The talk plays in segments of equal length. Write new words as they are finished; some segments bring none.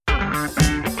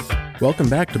Welcome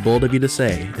back to Bold of You to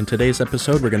Say. In today's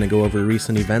episode, we're going to go over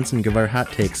recent events and give our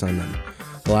hot takes on them.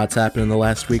 A lot's happened in the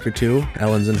last week or two.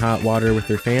 Ellen's in hot water with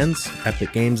her fans,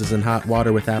 Epic Games is in hot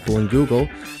water with Apple and Google,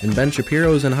 and Ben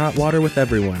Shapiro is in hot water with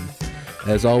everyone.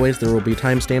 As always, there will be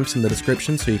timestamps in the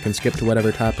description so you can skip to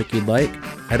whatever topic you'd like.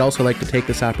 I'd also like to take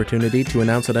this opportunity to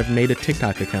announce that I've made a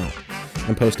TikTok account.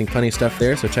 I'm posting funny stuff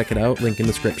there, so check it out, link in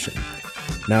description.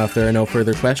 Now, if there are no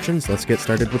further questions, let's get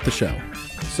started with the show.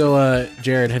 So,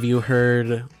 Jared, have you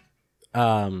heard,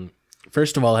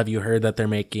 first of all, have you heard that they're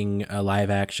making a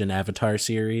live-action Avatar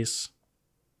series?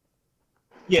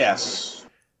 Yes.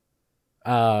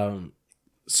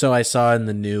 So I saw in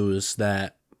the news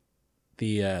that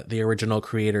the original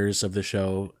creators of the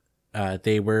show,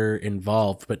 they were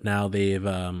involved, but now they've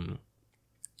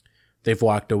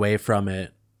walked away from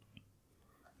it.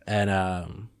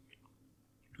 And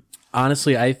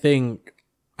honestly, I think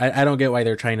I don't get why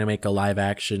they're trying to make a live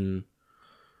action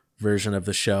version of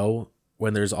the show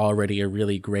when there's already a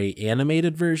really great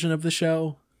animated version of the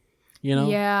show, you know?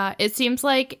 Yeah, it seems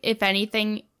like if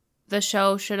anything, the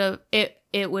show should have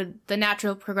the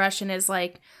natural progression is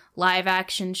like live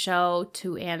action show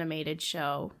to animated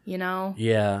show, you know?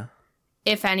 Yeah.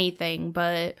 If anything,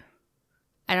 but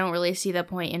I don't really see the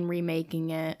point in remaking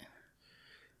it.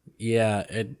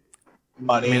 Yeah,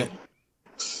 Money.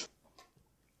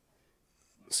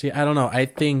 I don't know. I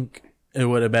think it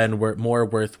would have been more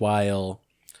worthwhile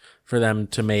for them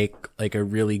to make like a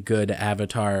really good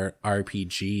Avatar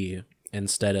RPG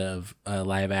instead of a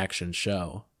live action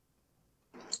show.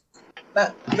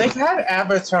 They've had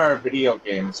Avatar video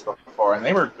games before, and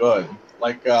they were good.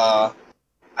 Like, I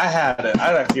had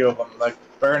a few of them, like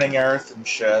Burning Earth and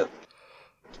shit.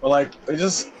 But like, they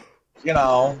just, you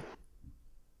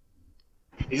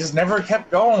just never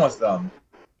kept going with them.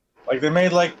 Like, they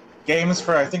made like games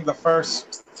for I think the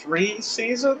first 3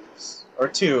 seasons or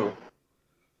 2.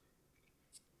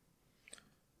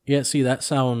 Yeah, see, that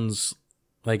sounds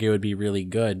like it would be really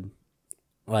good.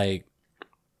 Like,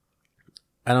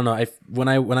 I don't know. When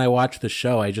I watch the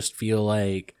show, I just feel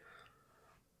like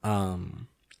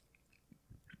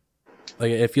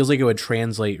it feels like it would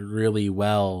translate really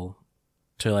well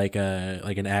to like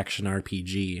an action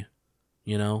RPG,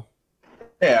 you know?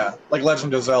 Yeah, like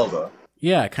Legend of Zelda.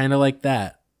 Yeah, kind of like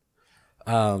that.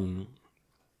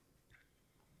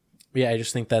 Yeah, I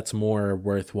just think that's more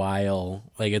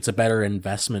worthwhile. Like, it's a better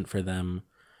investment for them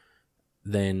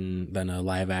than a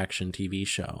live action TV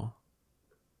show.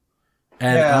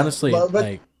 And yeah, honestly, but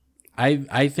like,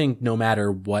 I think no matter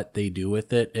what they do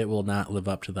with it, it will not live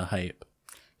up to the hype.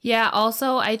 Yeah,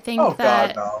 also I think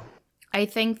God, no. I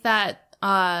think that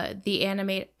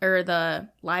the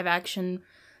live action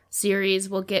series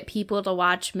will get people to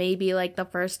watch maybe like the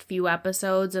first few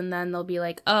episodes, and then they'll be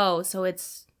like, oh, so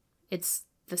it's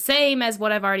the same as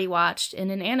what I've already watched in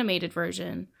an animated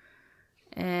version,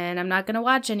 and I'm not gonna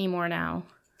watch anymore now.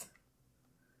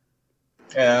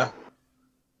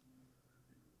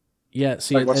 Yeah,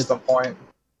 see, like, what's the point?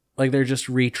 Like, they're just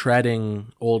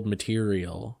retreading old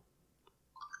material.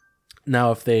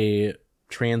 Now, if they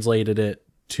translated it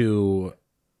to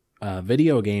a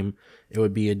video game, it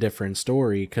would be a different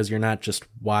story, because you're not just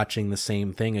watching the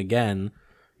same thing again.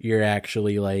 You're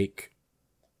actually, like,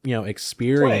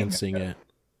 experiencing it.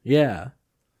 Yeah.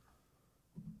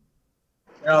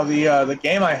 The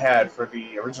game I had for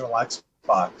the original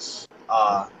Xbox,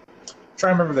 I'm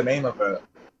trying to remember the name of it,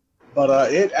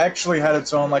 but it actually had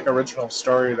its own like original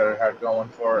story that it had going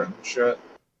for it and shit.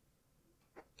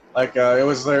 Like, it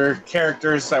was their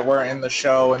characters that weren't in the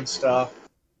show and stuff.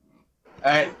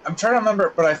 I'm trying to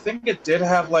remember, but I think it did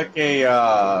have like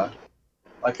a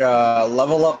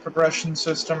level up progression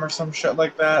system or some shit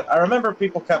like that. I remember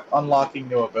people kept unlocking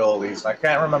new abilities. I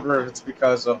can't remember if it's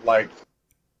because of like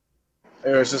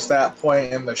it was just that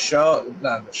point in the show,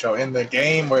 not in the show, in the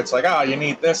game where it's like, oh, you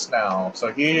need this now,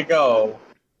 so here you go.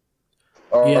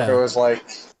 Or if it was like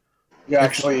you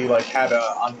actually like had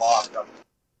to unlock them.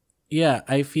 Yeah,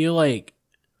 I feel like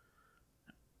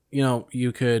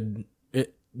you could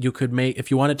make,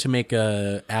 if you wanted to make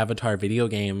a Avatar video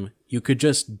game, you could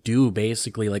just do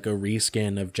basically like a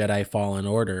reskin of Jedi Fallen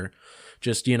Order.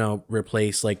 Just,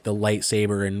 replace like the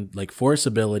lightsaber and like force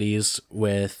abilities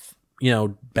with,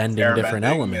 bending different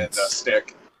elements. And a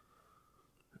stick.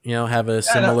 Have a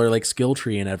similar like skill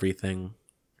tree and everything.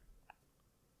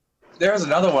 There was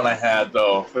another one I had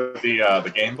though for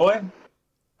the Game Boy,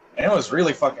 and it was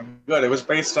really fucking good. It was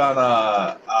based on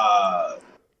I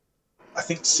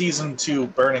think Season 2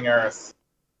 Burning Earth.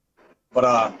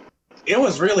 But it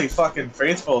was really fucking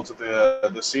faithful to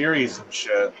the series and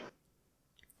shit.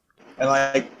 And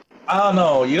like, I don't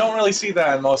know, you don't really see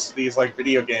that in most of these like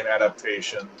video game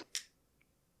adaptations.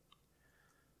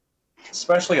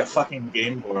 especially a fucking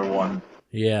Game Boy one.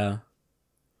 Yeah.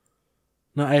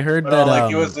 No, I heard But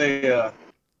that it was a.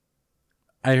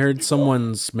 I heard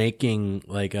someone's making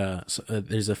like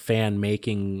there's a fan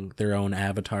making their own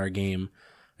Avatar game.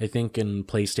 I think in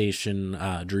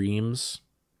PlayStation Dreams.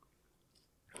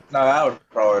 No, that would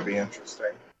probably be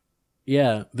interesting.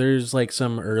 Yeah, there's like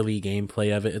some early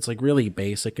gameplay of it. It's like really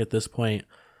basic at this point,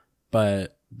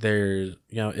 but there's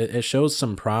it shows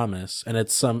some promise, and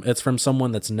it's from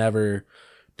someone that's never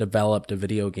developed a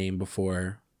video game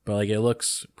before, but like it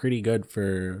looks pretty good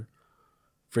for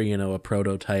a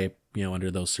prototype,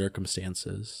 under those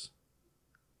circumstances.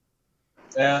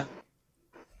 Yeah.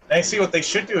 And I see what they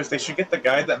should do is they should get the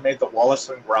guy that made the Wallace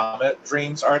and Gromit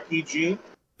Dreams RPG,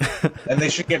 and they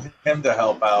should get him to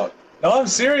help out. No, I'm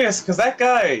serious, because that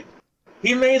guy,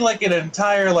 he made like an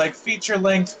entire like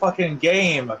feature-length fucking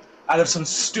game out of some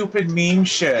stupid meme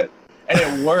shit, and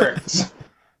it worked.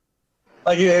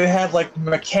 Like it had like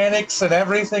mechanics and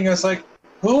everything. It's like,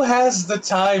 who has the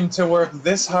time to work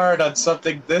this hard on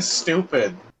something this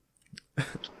stupid?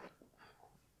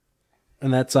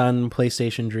 And that's on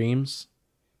PlayStation Dreams?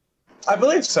 I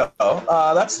believe so.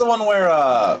 That's the one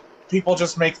where people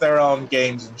just make their own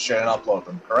games and shit and upload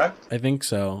them, correct? I think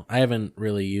so. I haven't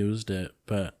really used it,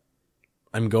 but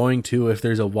I'm going to if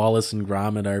there's a Wallace and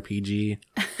Gromit RPG.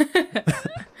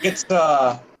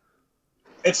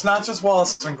 It's not just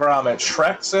Wallace and Gromit.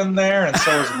 Shrek's in there, and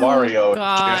so is Wario. Oh,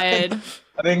 God.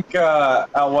 I think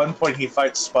at one point he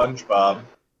fights SpongeBob.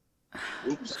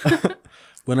 Oops.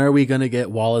 When are we gonna get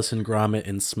Wallace and Gromit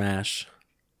in Smash?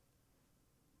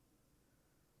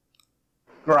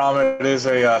 Gromit is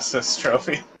a cis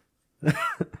trophy.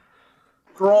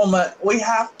 Gromit, we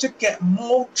have to get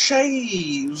more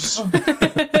cheese.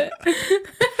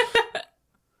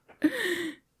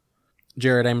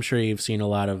 Jared, I'm sure you've seen a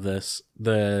lot of this.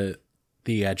 The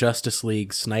Justice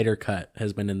League Snyder Cut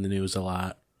has been in the news a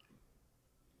lot.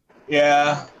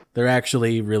 Yeah. They're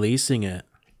actually releasing it.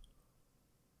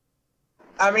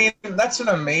 I mean, that's an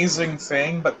amazing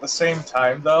thing, but at the same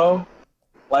time, though,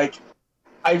 like,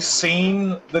 I've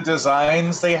seen the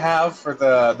designs they have for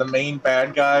the main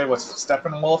bad guy with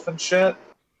Steppenwolf and shit,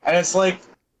 and it's like,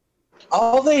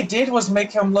 all they did was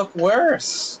make him look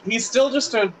worse. He's still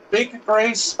just a big,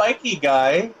 gray, spiky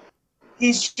guy.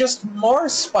 He's just more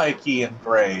spiky and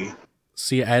gray.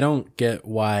 See, I don't get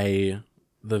why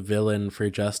the villain for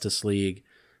Justice League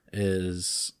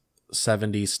is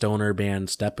 70s stoner band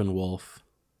Steppenwolf.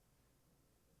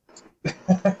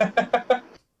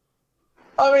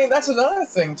 I mean, that's another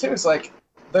thing, too. It's like,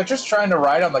 they're just trying to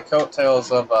ride on the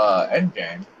coattails of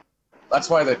Endgame. That's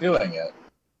why they're doing it.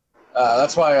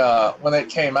 That's why when it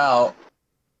came out,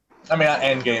 I mean, not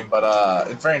Endgame,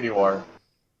 but Infinity War.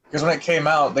 Because when it came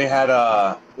out, they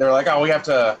were like, oh, we have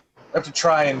to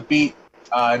try and beat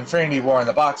Infinity War in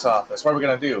the box office. What are we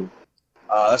going to do?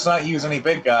 Let's not use any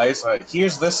big guys.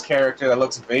 Here's this character that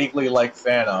looks vaguely like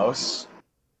Thanos.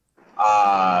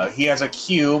 He has a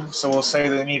cube, so we'll say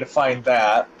they need to find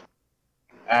that.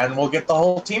 And we'll get the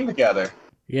whole team together.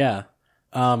 Yeah.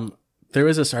 There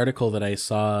was this article that I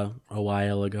saw a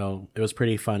while ago. It was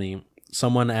pretty funny.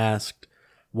 Someone asked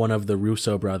one of the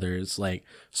Russo brothers, like,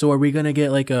 so are we going to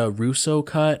get like a Russo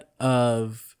cut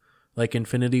of like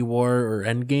Infinity War or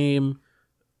Endgame?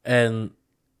 And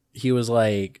he was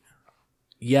like,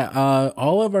 yeah,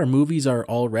 all of our movies are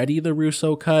already the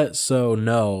Russo cut, so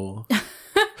no.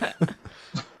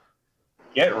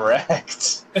 Get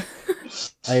wrecked.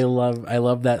 I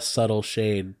love that subtle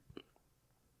shade.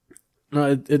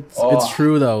 No, it's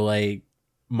true though. Like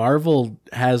Marvel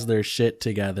has their shit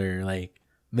together. Like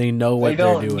they know what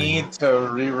they're doing. They don't need to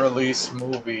re-release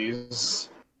movies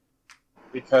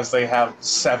because they have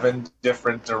 7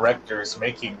 different directors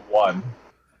making one.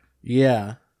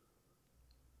 Yeah.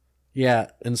 Yeah,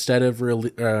 instead of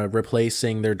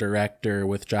replacing their director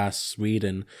with Joss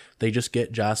Whedon, they just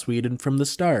get Joss Whedon from the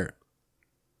start.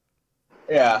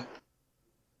 Yeah.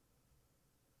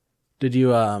 Did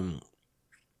you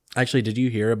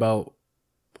hear about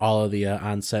all of the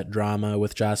on-set drama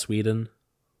with Joss Whedon?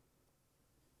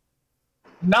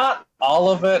 Not all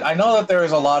of it. I know that there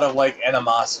was a lot of like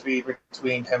animosity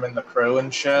between him and the crew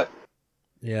and shit.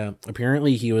 Yeah,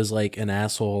 apparently he was like an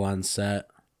asshole on set.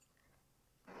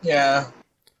 Yeah.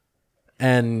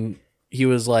 And he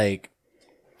was like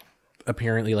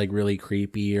apparently like really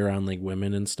creepy around like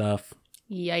women and stuff.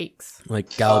 Yikes.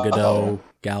 Like Gal Gadot,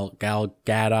 Gal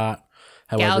Gadot,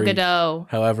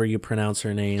 however you pronounce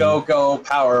her name. Go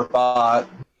Power Bot.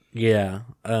 Yeah.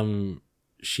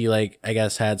 She like I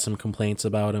guess had some complaints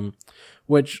about him,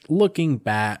 which looking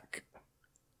back,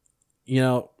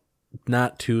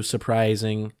 not too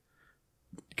surprising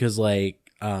because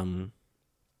like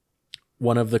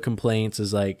one of the complaints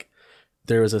is like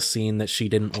there was a scene that she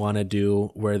didn't want to do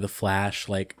where the Flash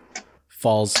like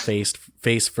falls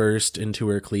face first into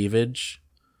her cleavage,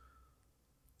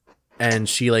 and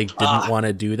she like didn't want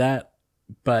to do that,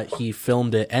 but he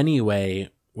filmed it anyway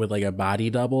with like a body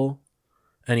double,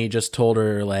 and he just told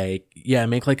her like, yeah,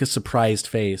 make like a surprised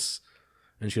face,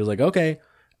 and she was like, okay.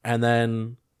 And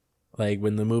then like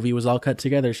when the movie was all cut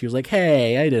together, she was like,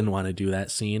 hey, I didn't want to do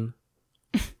that scene.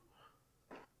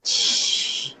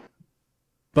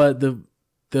 But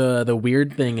the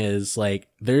weird thing is, like,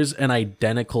 there's an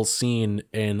identical scene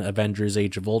in Avengers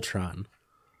Age of Ultron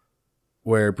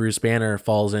where Bruce Banner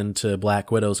falls into Black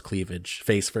Widow's cleavage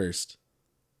face first.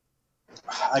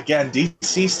 Again,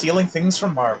 DC stealing things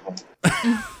from Marvel.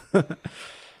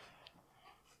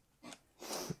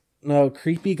 No,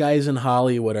 creepy guys in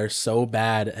Hollywood are so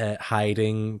bad at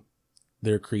hiding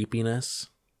their creepiness.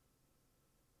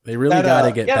 They really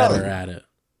gotta get better at it.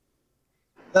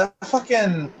 That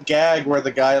fucking gag where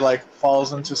the guy, like,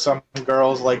 falls into some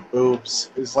girl's, like,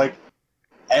 boobs is, like,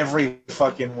 every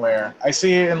fucking where. I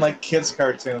see it in, like, kids'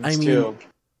 cartoons, too.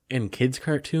 In kids'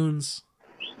 cartoons?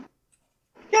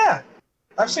 Yeah.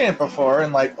 I've seen it before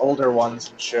in, like, older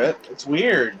ones and shit. It's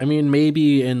weird. I mean,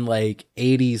 maybe in, like,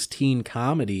 80s teen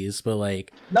comedies, but,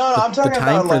 like... No, I'm talking the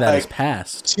time about, for that like, is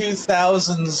past.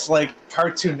 2000s, like,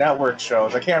 Cartoon Network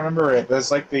shows. I can't remember it.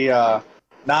 There's, like, the,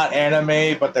 not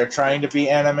anime, but they're trying to be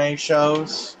anime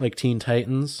shows. Like Teen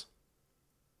Titans?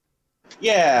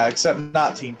 Yeah, except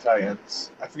not Teen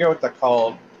Titans. I forget what they're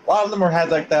called. A lot of them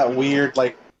had, like, that weird,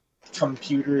 like,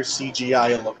 computer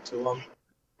CGI look to them.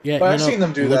 Yeah, but I've seen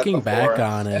them do that before. Looking back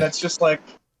on it, and it's just like...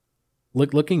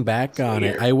 Looking back on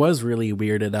it, I was really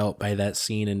weirded out by that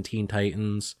scene in Teen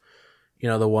Titans. You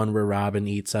know, the one where Robin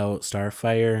eats out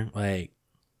Starfire? Like...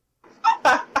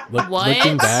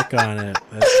 Looking back on it...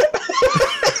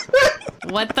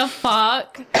 What the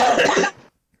fuck?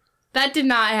 That did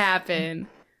not happen.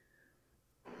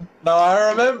 No, I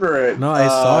remember it. No, I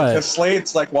saw it. Because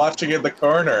Slade's, like, watching in the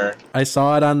corner. I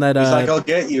saw it on that... He's like, I'll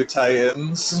get you,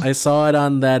 Titans. I saw it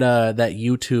on that that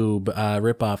YouTube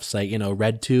ripoff site, you know,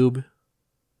 RedTube.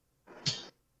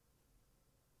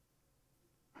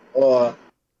 I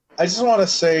just want to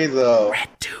say, though...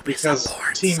 RedTube is a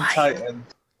porn Teen site. Titans...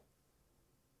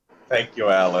 Thank you,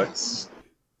 Alex.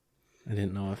 I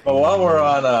didn't know if... But while we're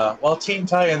on... while Teen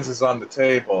Titans is on the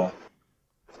table...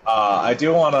 I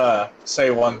do want to say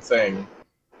one thing.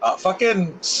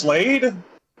 Fucking Slade,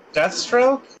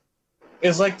 Deathstroke,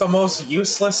 is like the most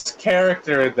useless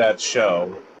character in that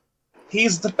show.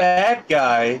 He's the bad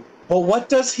guy, but what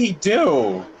does he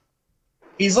do?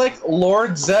 He's like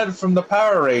Lord Zed from the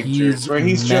Power Rangers, where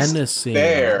he's menacing. Just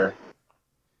there.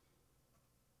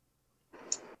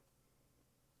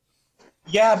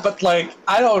 Yeah, but, like,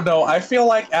 I don't know. I feel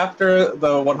like after the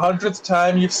 100th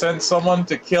time you've sent someone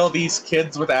to kill these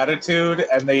kids with attitude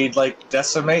and they, like,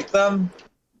 decimate them,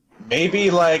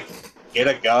 maybe, like, get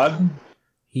a gun?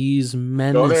 He's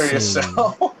menacing. Go there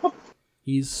yourself.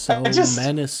 He's so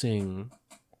menacing.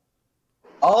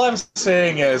 All I'm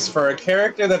saying is, for a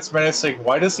character that's menacing,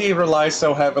 why does he rely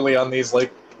so heavily on these,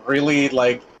 like, really,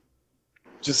 like,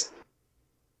 just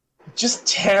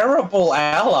terrible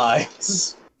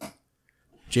allies?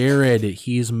 Jared,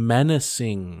 he's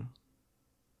menacing.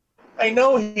 I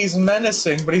know he's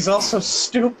menacing, but he's also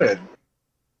stupid.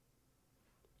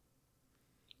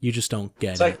 You just don't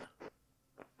get it's like,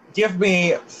 give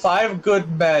me 5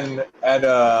 good men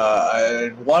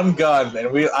and 1 gun,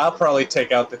 and I'll probably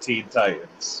take out the Teen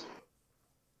Titans.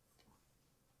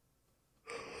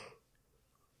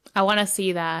 I want to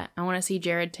see that. I want to see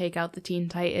Jared take out the Teen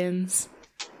Titans.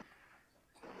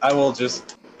 I will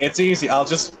just... It's easy. I'll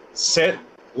just sit...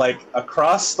 like,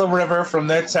 across the river from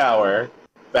their tower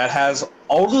that has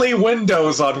only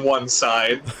windows on one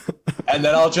side, and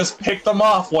then I'll just pick them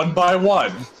off one by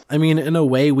one. I mean, in a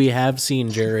way, we have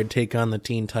seen Jared take on the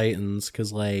Teen Titans,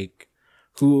 because, like,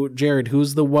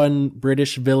 who's the one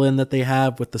British villain that they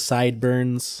have with the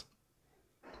sideburns?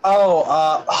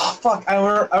 Fuck,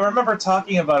 I remember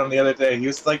talking about him the other day. He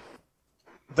was, like,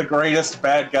 the greatest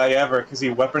bad guy ever, because he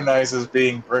weaponizes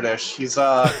being British. He's,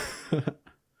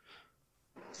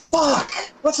 Fuck!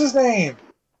 What's his name?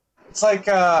 It's like,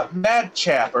 Mad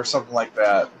Chap or something like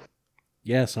that.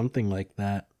 Yeah, something like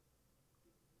that.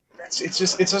 It's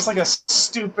just like a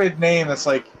stupid name that's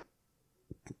like...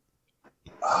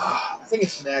 I think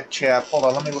it's Mad Chap. Hold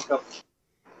on, let me look up...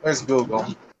 Where's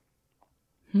Google?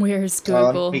 Where's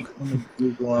Google? Let me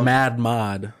Google him. Mad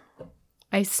Mod.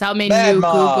 I summon Mad you,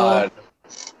 Mod.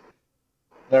 Google.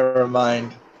 Never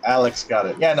mind. Alex got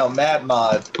it. Yeah, no, Mad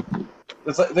Mod.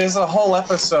 There's a whole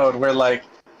episode where, like,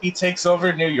 he takes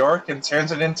over New York and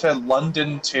turns it into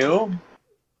London too.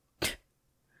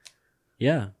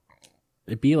 Yeah,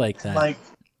 it'd be like that. Like,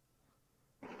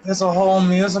 there's a whole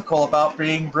musical about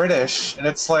being British, and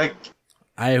it's like,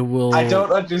 I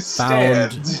don't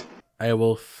understand. I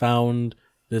will found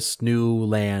this new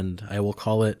land. I will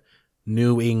call it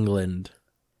New England.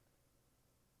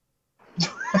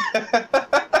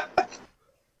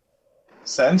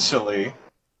 Essentially.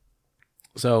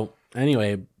 So,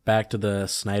 anyway, back to the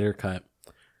Snyder Cut.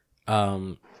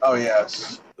 Oh,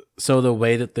 yes. So the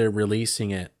way that they're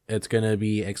releasing it, it's going to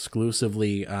be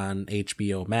exclusively on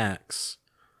HBO Max.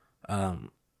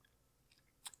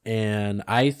 And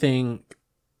I think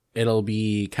it'll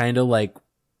be kind of like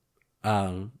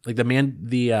the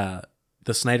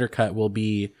Snyder Cut will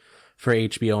be for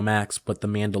HBO Max, but The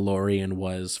Mandalorian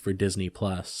was for Disney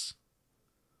Plus.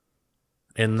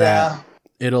 And that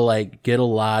it'll like get a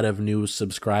lot of new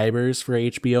subscribers for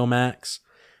HBO Max,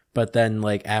 but then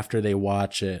like after they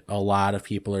watch it, a lot of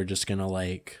people are just gonna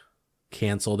like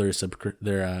cancel their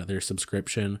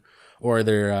subscription or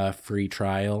their free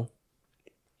trial.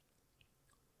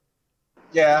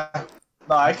 Yeah,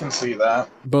 no, I can see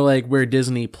that. But like where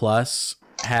Disney Plus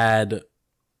had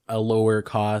a lower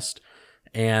cost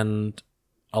and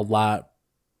a lot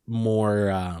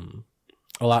more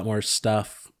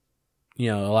stuff, a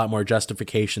lot more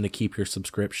justification to keep your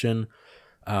subscription.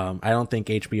 I don't think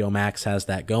HBO Max has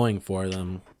that going for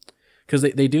them, because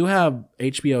they do have,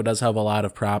 HBO does have a lot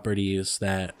of properties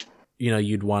that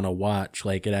you'd want to watch.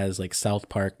 Like it has like South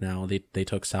Park now. They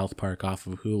took South Park off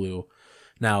of Hulu.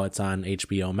 Now it's on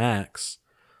HBO Max.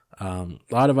 A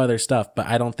lot of other stuff, but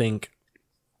I don't think,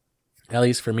 at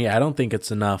least for me, I don't think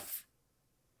it's enough,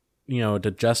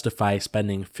 to justify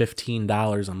spending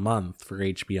 $15 a month for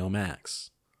HBO Max.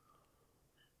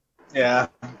 Yeah,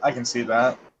 I can see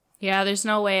that. Yeah, there's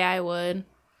no way I would.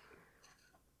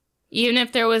 Even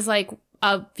if there was like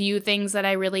a few things that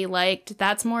I really liked,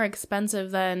 that's more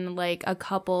expensive than like a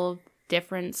couple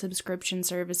different subscription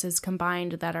services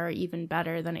combined that are even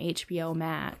better than HBO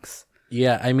Max.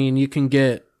 Yeah, I mean, you can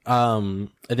get, I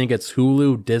think it's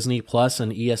Hulu, Disney Plus,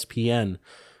 and ESPN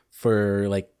for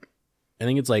like, I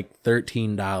think it's like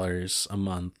 $13 a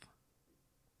month.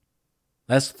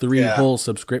 That's 3 whole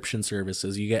subscription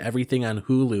services. You get everything on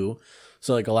Hulu,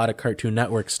 so like a lot of Cartoon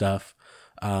Network stuff.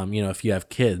 If you have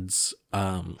kids,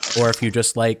 or if you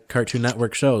just like Cartoon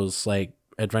Network shows like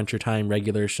Adventure Time,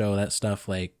 regular show, that stuff,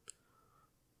 like,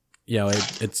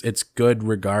 it's good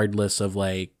regardless of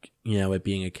like, it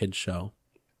being a kid's show.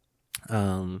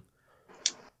 And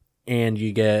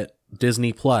you get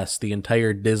Disney Plus, the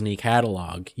entire Disney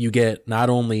catalog. You get not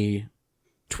only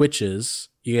Twitches,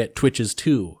 you get Twitches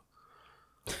too.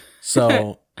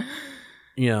 So,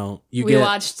 we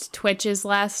watched Twitches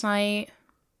last night.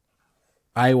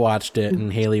 I watched it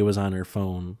and Haley was on her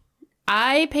phone.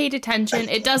 I paid attention.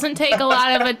 It doesn't take a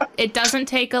lot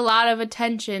of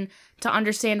attention to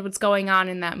understand what's going on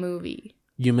in that movie.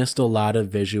 You missed a lot of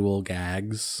visual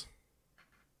gags.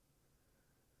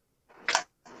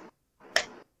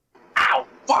 Ow,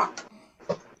 fuck.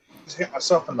 Just hit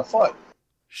myself in the foot.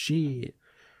 Shit.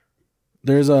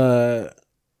 There's a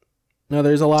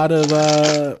lot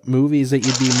of movies that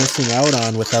you'd be missing out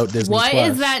on without Disney Plus. What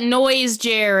is that noise,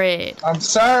 Jared? I'm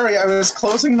sorry, I was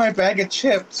closing my bag of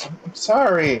chips. I'm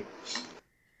sorry.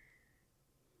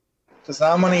 Because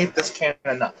now I'm going to eat this can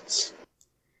of nuts.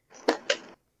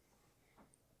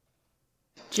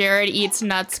 Jared eats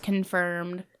nuts,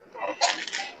 confirmed.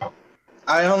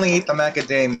 I only eat the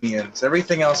macadamians.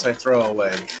 Everything else I throw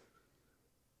away.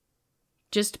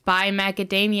 Just buy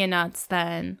macadamia nuts,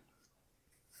 then.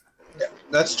 Yeah,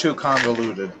 that's too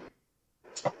convoluted.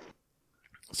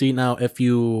 See, now if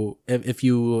you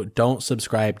don't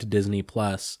subscribe to Disney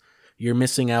Plus, you're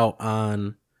missing out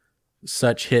on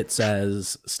such hits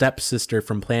as Stepsister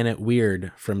from Planet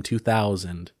Weird from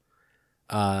 2000,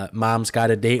 Mom's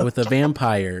Got a Date with a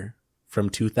Vampire from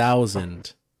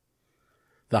 2000,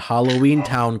 the Halloween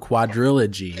Town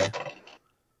quadrilogy,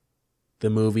 the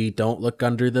movie Don't Look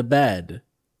Under the Bed,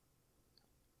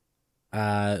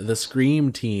 the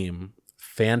Scream Team,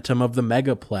 Phantom of the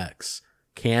Megaplex,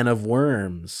 Can of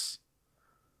Worms.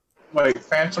 Wait,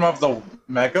 Phantom of the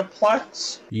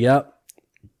Megaplex? Yep.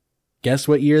 Guess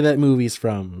what year that movie's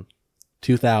from?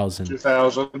 2000.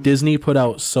 2000. Disney put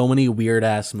out so many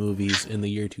weird-ass movies in the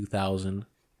year 2000.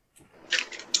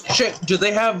 Shit, do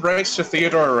they have rights to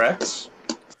Theodore Rex?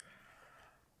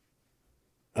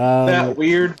 That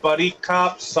weird buddy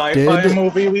cop sci-fi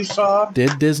movie we saw?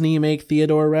 Did Disney make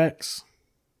Theodore Rex?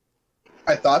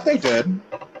 I thought they did.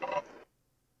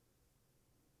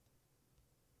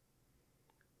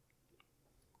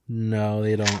 No,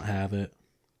 they don't have it.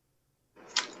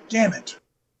 Damn it.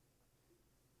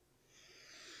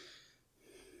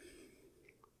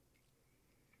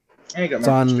 I ain't got It's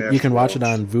my on. mustache You can watch it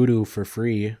watch. on Vudu for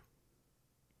free.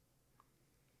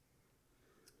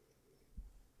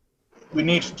 We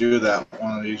need to do that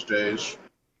one of these days.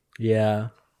 Yeah.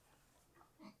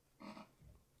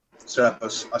 Set up a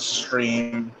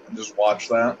stream and just watch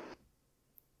that.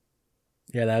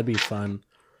 Yeah, that'd be fun.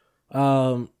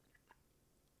 So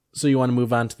you want to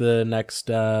move on to the next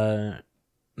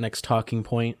talking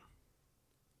point?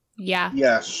 Yeah.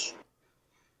 Yes.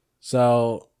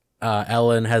 So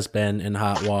Ellen has been in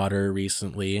hot water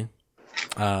recently.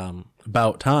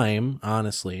 About time,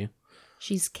 honestly.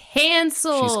 She's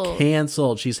canceled. She's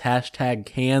canceled. She's hashtag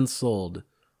canceled.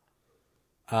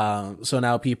 So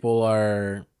now people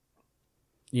are,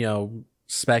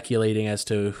 speculating as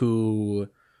to who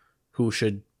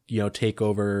should, take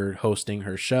over hosting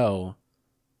her show.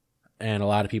 And a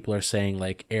lot of people are saying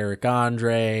like Eric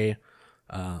Andre,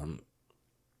 a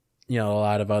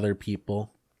lot of other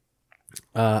people.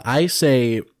 I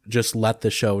say just let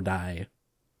the show die.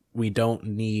 We don't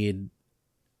need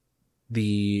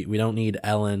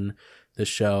Ellen, the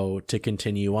show, to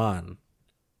continue on.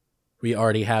 We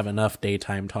already have enough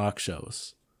daytime talk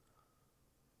shows.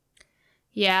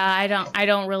 Yeah, I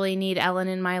don't really need Ellen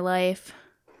in my life.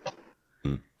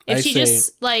 If she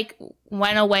just like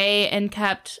went away and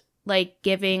kept like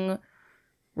giving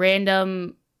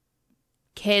random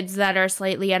kids that are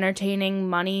slightly entertaining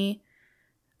money,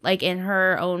 like in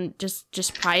her own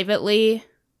just privately,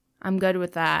 I'm good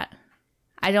with that.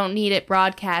 I don't need it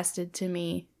broadcasted to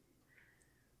me.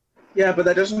 Yeah, but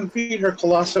that doesn't feed her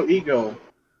colossal ego.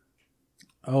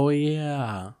 Oh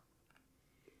yeah.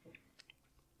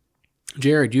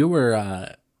 Jared, you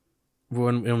were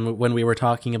when we were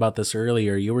talking about this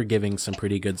earlier, you were giving some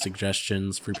pretty good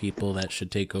suggestions for people that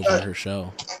should take over her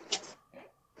show.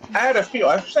 I had a few.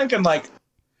 I was thinking like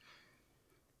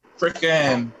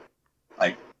freaking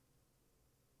like.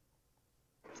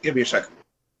 Give me a second.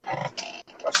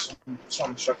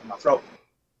 Something stuck in my throat.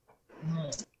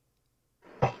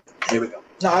 Here we go.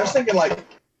 No, I was thinking like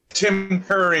Tim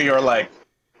Curry or like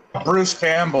Bruce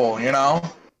Campbell,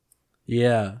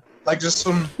 Yeah. Like just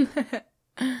some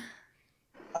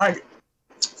like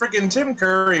freaking Tim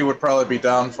Curry would probably be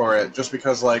down for it just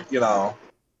because like,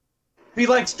 he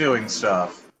likes doing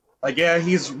stuff. Like yeah,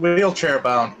 he's wheelchair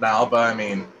bound now, but I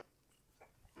mean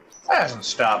that hasn't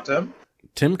stopped him.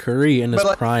 Tim Curry in his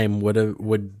prime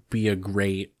would be a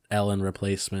great Ellen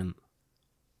replacement.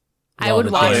 I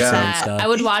would watch that. I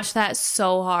would watch that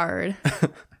so hard.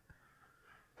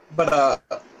 But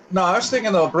no, I was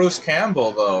thinking though Bruce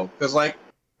Campbell though, because like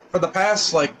for the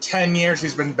past like 10 years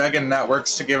he's been begging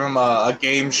networks to give him a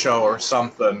game show or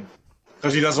something,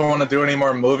 because he doesn't want to do any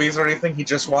more movies or anything. He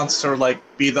just wants to like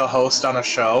be the host on a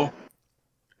show.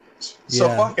 So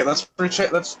fuck it, let's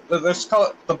call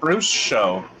it the Bruce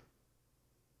Show.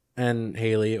 And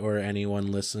Haley or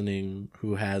anyone listening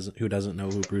who doesn't know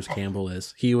who Bruce Campbell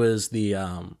is, he was in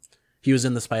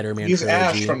the Spider-Man He's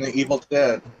trilogy. Ash from The Evil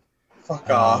Dead. Fuck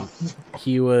off.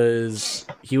 He was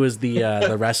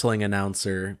the wrestling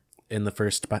announcer in the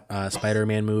first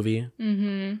Spider-Man movie.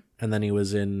 Mm-hmm. And then he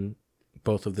was in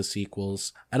both of the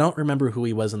sequels. I don't remember who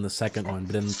he was in the second one,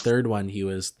 but in the third one he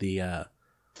was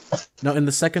in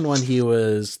the second one he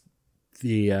was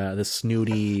the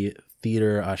snooty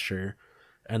theater usher.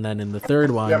 And then in the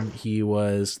third one, he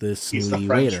was the snooty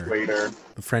waiter.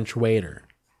 The French waiter.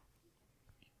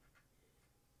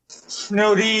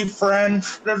 Snooty,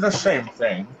 French, they're the same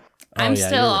thing. I'm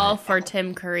still all for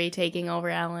Tim Curry taking over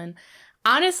Ellen.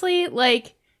 Honestly,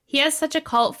 like, he has such a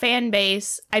cult fan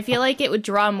base. I feel like it would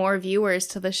draw more viewers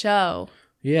to the show.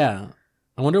 Yeah.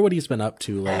 I wonder what he's been up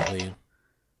to lately.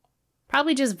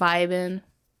 Probably just vibing.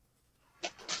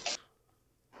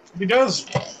 He does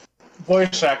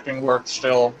voice acting work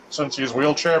still, since he's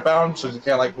wheelchair bound, so he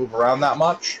can't like move around that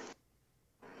much.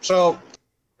 So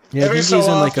yeah, I think he's in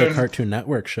like a Cartoon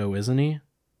Network show, isn't he?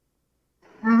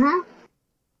 Mm-hmm.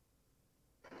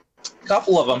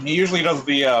 Couple of them. He usually does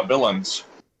the villains.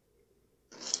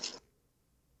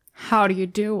 How do you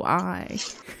do, I?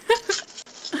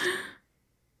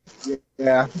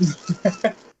 Yeah.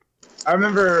 I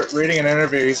remember reading an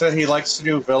interview. He said he likes to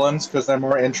do villains because they're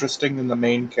more interesting than the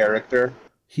main character.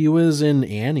 He was in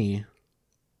Annie.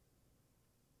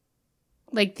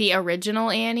 Like the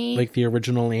original Annie? Like the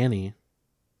original Annie.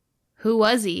 Who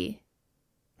was he?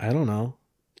 I don't know.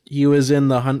 He was in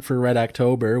The Hunt for Red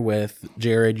October with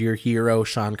Jared, your hero,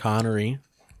 Sean Connery.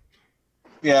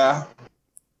 Yeah.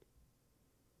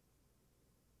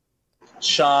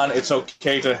 Sean, it's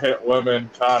okay to hit women,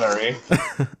 Connery.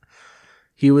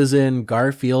 He was in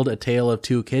Garfield, A Tale of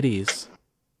Two Kitties.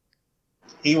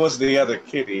 He was the other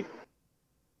kitty.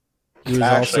 He was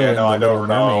Actually, also I in The Little don't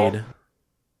know. Mermaid.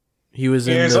 He was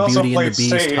in He's the also Beauty and the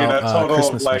played Beast Satan in a total,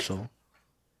 Christmas like- special.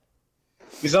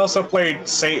 He's also played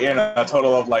Satan a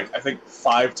total of, I think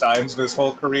 5 times in his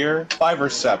whole career. 5 or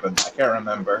 7, I can't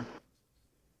remember.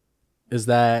 Is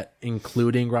that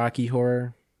including Rocky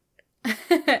Horror?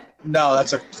 No,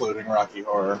 that's including Rocky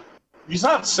Horror. He's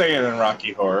not Satan in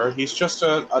Rocky Horror. He's just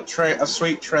a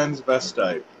sweet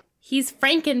transvestite. He's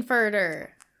Frankenfurter.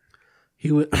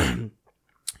 He was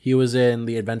he was in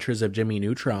The Adventures of Jimmy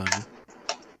Neutron.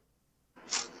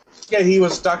 Yeah, he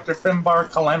was Dr.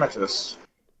 Finbar Calamitous.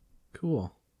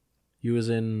 Cool. He was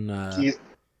in He-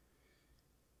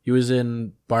 he was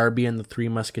in Barbie and the Three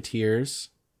Musketeers.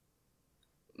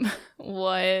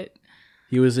 What?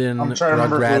 He was in I'm trying to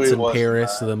remember who Rugrats he in was in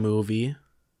Paris, that. the movie.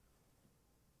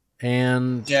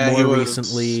 And Yeah, he more was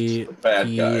recently, the bad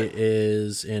he guy.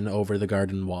 is in Over the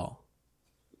Garden Wall.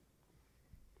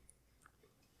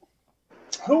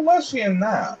 Who was he in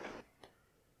that?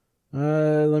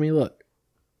 Let me look.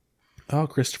 Oh,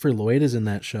 Christopher Lloyd is in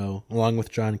that show, along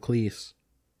with John Cleese.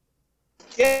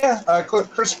 Yeah,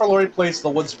 Christopher Lloyd plays the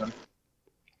Woodsman.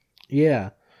 Yeah.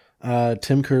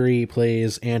 Tim Curry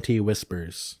plays Auntie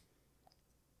Whispers.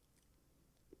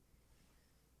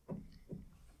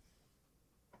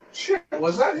 Shit,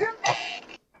 was that him?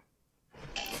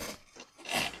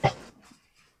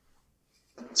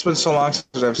 It's been so long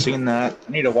since I've seen that.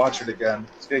 I need to watch it again.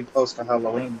 It's getting close to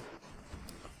Halloween.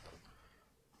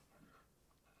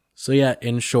 So yeah,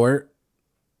 in short,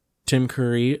 Tim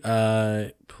Curry,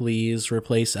 please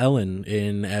replace Ellen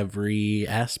in every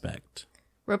aspect.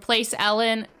 Replace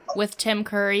Ellen with Tim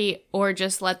Curry or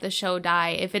just let the show die.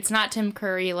 If it's not Tim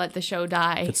Curry, let the show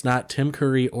die. If it's not Tim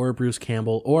Curry or Bruce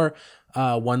Campbell or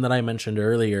one that I mentioned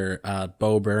earlier,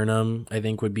 Bo Burnham, I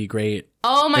think would be great.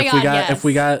 Oh my god, yes. If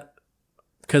we got,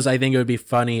 because I think it would be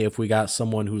funny if we got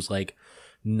someone who's like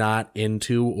not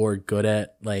into or good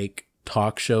at like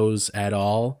talk shows at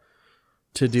all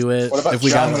to do it. What about if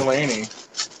we John got,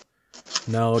 Mulaney?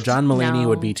 No, John Mulaney No.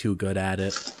 would be too good at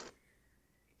it.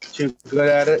 Too good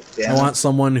at it? Damn. I want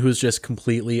someone who's just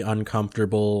completely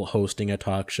uncomfortable hosting a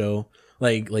talk show,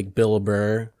 like Bill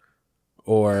Burr,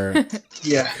 or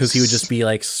Yeah. because he would just be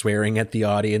like swearing at the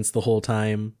audience the whole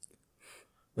time.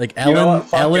 Like You know what?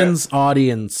 Fuck Ellen's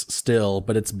audience still,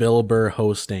 but it's Bill Burr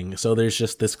hosting, so there's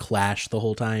just this clash the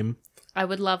whole time. I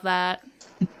would love that.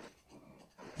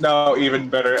 No, even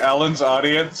better. Ellen's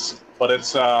audience, but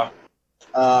it's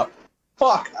fuck,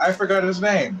 I forgot his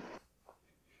name.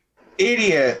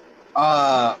 Idiot.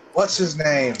 What's his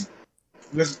name?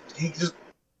 He just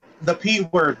the P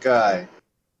word guy.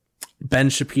 Ben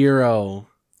Shapiro.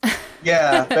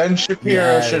 Yeah, Ben Shapiro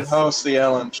Yes. should host the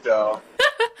Ellen show.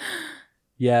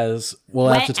 Yes, we'll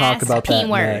have to talk Wet-ass about that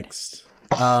P-word. next.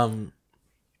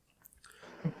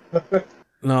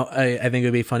 No, I think it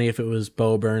would be funny if it was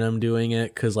Bo Burnham doing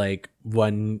it, because like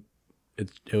it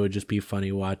would just be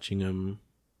funny watching him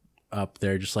up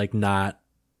there, just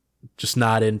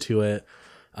not into it.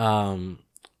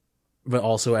 But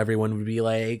also everyone would be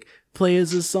like, "Play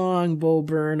us a song, Bo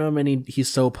Burnham," and he's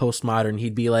so postmodern.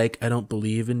 He'd be like, "I don't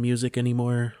believe in music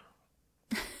anymore."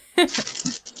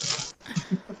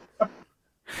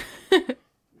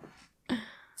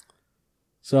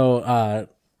 So,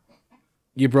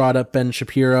 you brought up Ben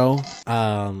Shapiro,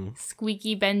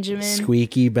 Squeaky Benjamin.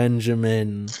 Squeaky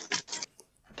Benjamin.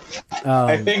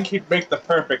 I think he'd make the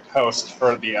perfect host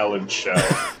for the Ellen show.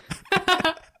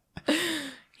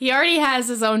 He already has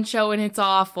his own show and it's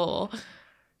awful.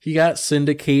 He got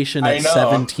syndication I at know.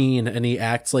 17 and he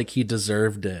acts like he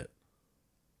deserved it.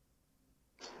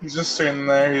 He's just sitting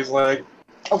there. He's like,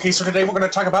 "Okay, so today we're going to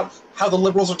talk about how the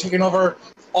liberals are taking over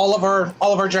all of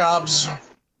our jobs."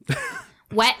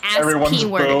 Wet ass Everyone's P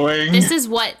word. booing. This is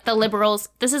what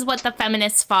the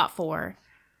feminists fought for.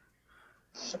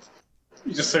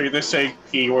 You just say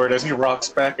P word as he rocks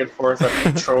back and forth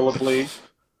uncontrollably,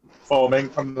 foaming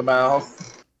from the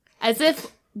mouth. As if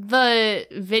the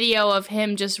video of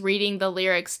him just reading the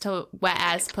lyrics to Wet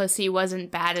Ass Pussy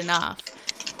wasn't bad enough.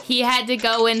 He had to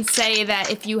go and say that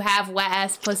if you have wet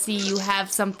ass pussy, you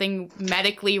have something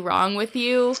medically wrong with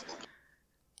you.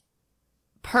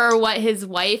 Per what his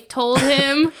wife told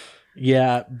him.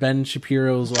 Yeah, Ben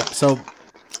Shapiro's. So,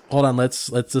 hold on. Let's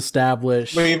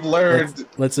establish. We've learned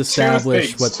Let's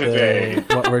establish things today.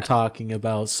 what we're talking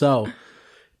about. So,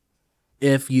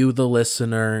 if you, the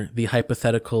listener, the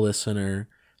hypothetical listener,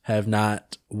 have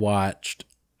not watched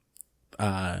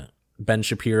Ben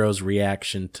Shapiro's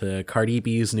reaction to Cardi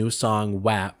B's new song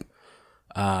WAP,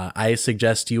 I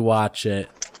suggest you watch it,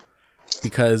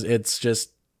 because it's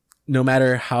just, no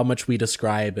matter how much we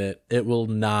describe it, it will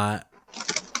not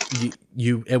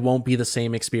it won't be the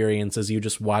same experience as you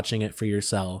just watching it for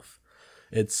yourself.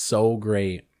 It's so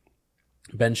great.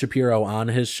 Ben Shapiro on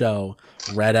his show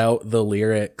read out the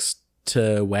lyrics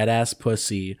to Wet Ass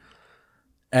Pussy,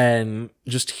 and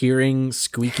just hearing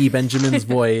Squeaky Benjamin's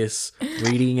voice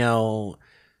reading out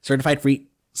certified free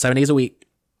 7 days a week,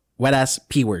 wet ass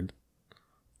P word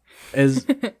is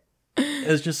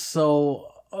just so,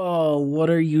 oh, what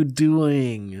are you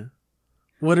doing?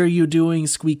 What are you doing,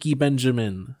 Squeaky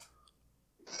Benjamin?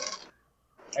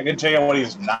 I can tell you what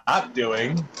he's not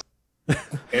doing.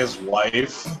 His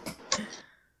wife.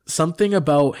 Something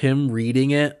about him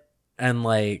reading it and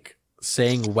like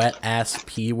saying wet ass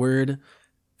P word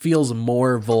feels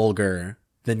more vulgar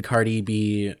than Cardi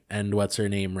B and what's her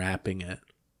name rapping it.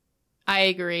 I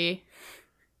agree.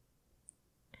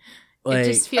 Like,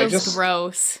 it just feels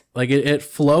gross. Like it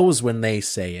flows when they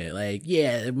say it. Like,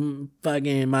 yeah,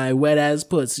 fucking my wet ass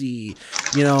pussy.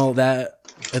 You know, that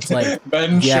it's like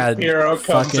Ben Shapiro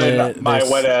comes in my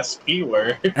wet ass P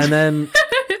word. And then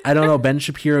I don't know, Ben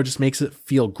Shapiro just makes it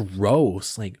feel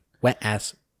gross. Like wet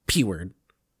ass P word.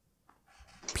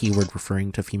 P word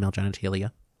referring to female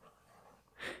genitalia.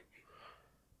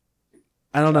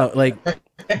 I don't know, like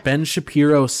Ben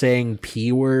Shapiro saying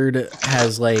P word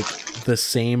has like the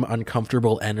same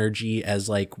uncomfortable energy as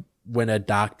like when a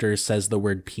doctor says the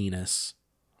word penis.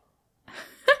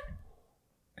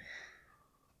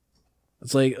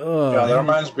 It's like, oh. Yeah, that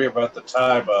reminds me about the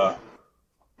time,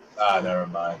 never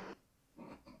mind.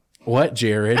 What,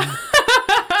 Jared?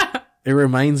 It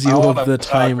reminds you of the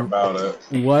time. About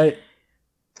it. What?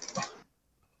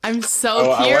 I'm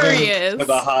so curious. I went to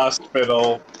the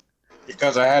hospital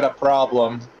because I had a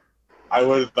problem. I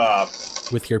was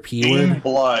with your P peeing word?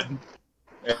 blood.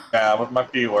 Yeah, with my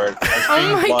P word.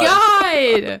 Oh my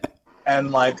god!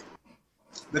 And like,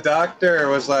 the doctor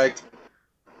was like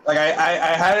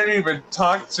I hadn't even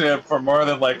talked to him for more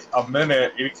than like a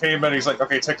minute. He came in. He's like,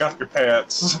 "Okay, take off your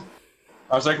pants."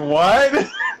 I was like, "What?"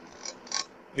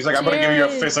 He's like, "I'm gonna give you a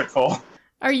physical."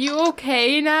 Are you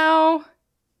okay now?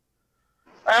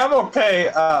 I'm okay.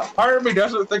 Part of me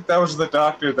doesn't think that was the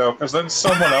doctor, though, because then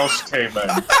someone else came in.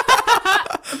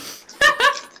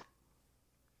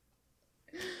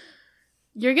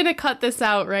 You're gonna cut this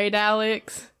out, right,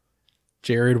 Alex?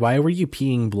 Jared, why were you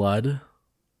peeing blood?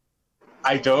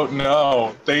 I don't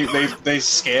know. They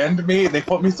scanned me. They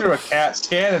put me through a CAT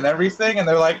scan and everything, and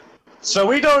they're like, "So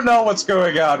we don't know what's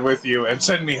going on with you," and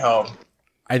send me home.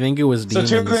 I think it was demons.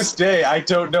 So to this day, I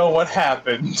don't know what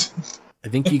happened. I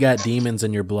think you got demons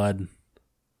in your blood.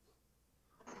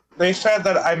 They said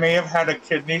that I may have had a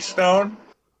kidney stone,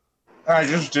 and I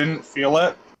just didn't feel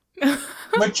it.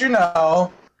 But you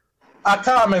know, a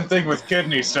common thing with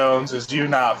kidney stones is you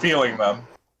not feeling them.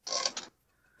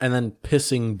 And then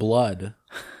pissing blood.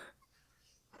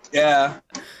 Yeah.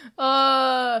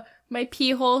 My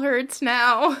pee hole hurts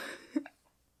now.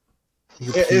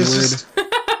 It is just...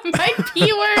 My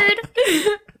P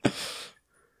word.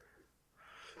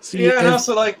 See, yeah,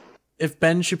 so like, if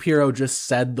Ben Shapiro just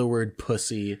said the word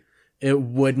pussy, it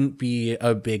wouldn't be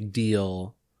a big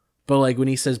deal. But like when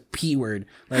he says P word,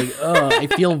 like, oh, I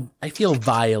feel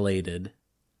violated.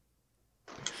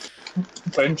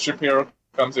 Ben Shapiro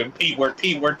comes in, P word,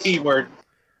 P word, P word.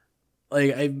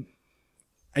 Like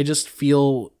I just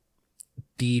feel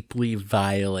deeply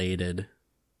violated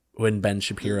when Ben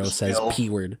Shapiro says P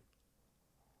word.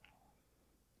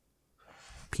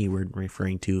 P word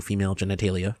referring to female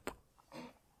genitalia.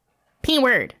 P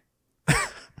word.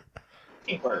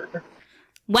 P word.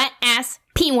 Wet ass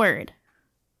P word.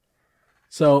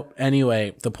 So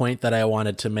anyway, the point that I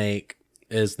wanted to make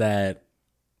is that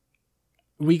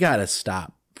we gotta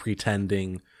stop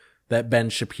pretending that Ben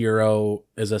Shapiro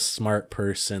is a smart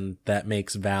person that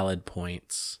makes valid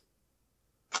points.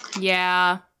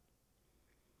 Yeah.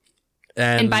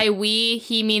 And by we,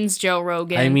 he means Joe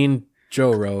Rogan. I mean,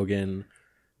 Joe Rogan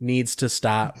needs to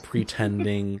stop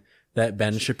pretending that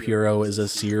Ben Shapiro is a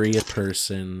serious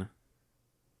person.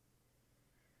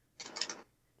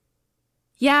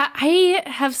 Yeah, I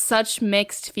have such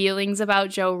mixed feelings about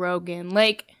Joe Rogan.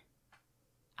 Like,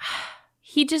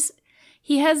 he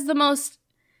has the most,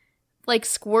 like,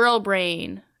 squirrel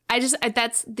brain.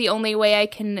 That's the only way I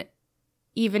can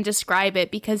even describe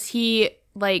it, because he,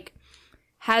 like,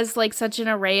 has, like, such an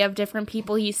array of different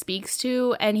people he speaks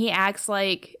to, and he acts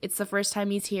like it's the first time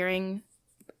he's hearing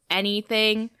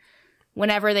anything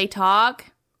whenever they talk,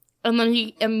 and then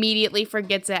he immediately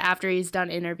forgets it after he's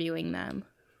done interviewing them.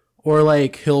 Or,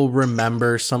 like, he'll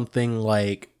remember something,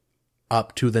 like,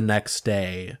 up to the next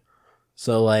day.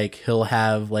 So, like, he'll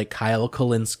have, like, Kyle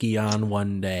Kalinske on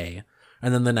one day,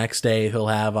 And then the next day he'll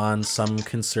have on some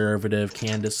conservative,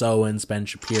 Candace Owens, Ben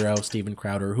Shapiro, Steven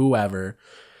Crowder, whoever.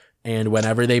 And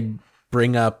whenever they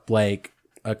bring up like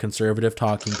a conservative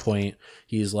talking point,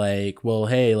 he's like, well,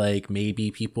 hey, like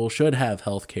maybe people should have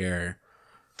healthcare.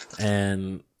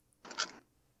 And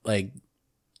like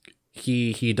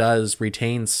he does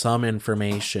retain some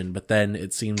information, but then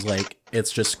it seems like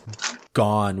it's just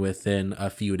gone within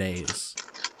a few days.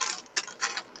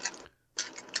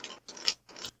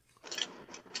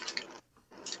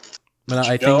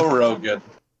 But Joe Rogan.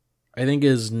 I think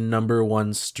his number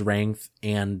one strength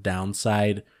and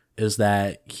downside is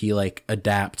that he like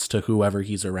adapts to whoever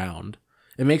he's around.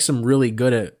 It makes him really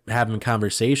good at having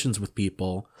conversations with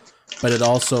people, but it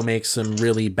also makes him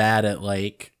really bad at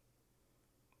like,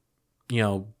 you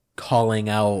know, calling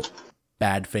out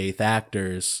bad faith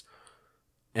actors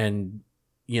and,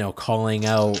 you know, calling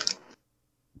out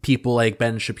people like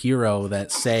Ben Shapiro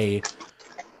that say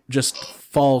just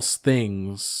false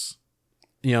things,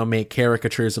 you know, make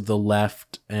caricatures of the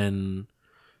left and,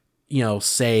 you know,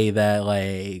 say that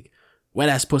like wet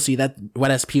ass pussy, that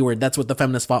wet ass P word, that's what the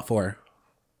feminists fought for.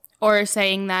 Or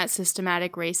saying that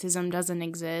systematic racism doesn't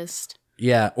exist.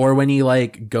 Yeah, or when he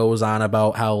like goes on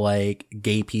about how like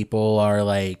gay people are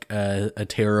like a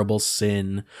terrible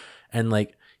sin, and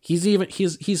like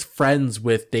he's friends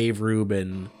with Dave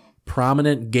Rubin,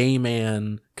 prominent gay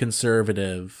man,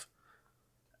 conservative,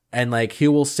 and like he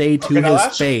will say to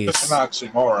his face, that's an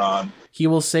oxymoron. He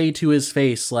will say to his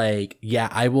face like, yeah,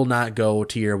 I will not go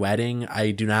to your wedding. I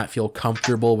do not feel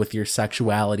comfortable with your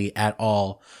sexuality at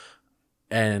all.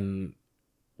 And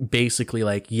basically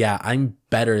like, yeah, I'm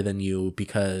better than you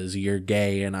because you're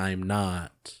gay and I'm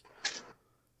not.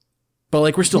 But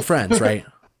like, we're still friends, right?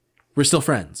 We're still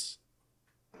friends.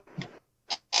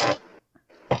 I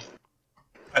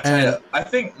tell you, I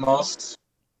think most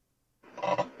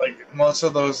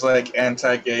of those like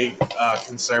anti-gay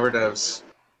conservatives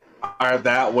are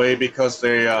that way because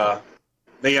they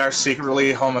are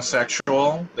secretly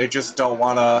homosexual. They just don't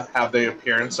want to have the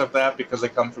appearance of that because they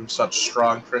come from such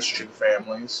strong Christian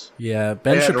families. Yeah,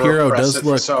 Ben Shapiro does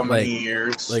look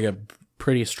like a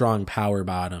pretty strong power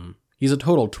bottom. He's a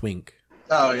total twink.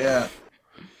 Oh, yeah.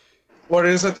 What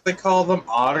is it they call them?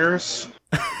 Otters?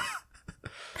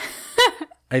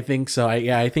 I think so.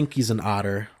 I think he's an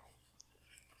otter.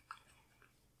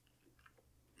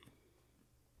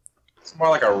 It's more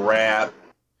like a rat.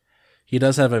 He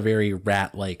does have a very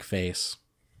rat-like face.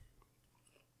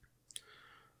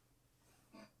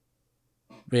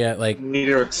 But yeah, like... Need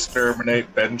to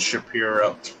exterminate Ben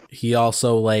Shapiro. He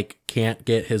also, like, can't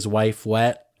get his wife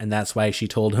wet, and that's why she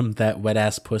told him that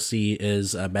wet-ass pussy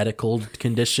is a medical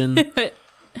condition.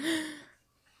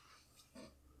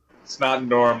 It's not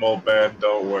normal, Ben.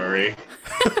 Don't worry.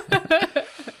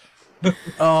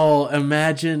 Oh,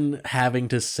 imagine having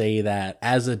to say that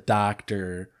as a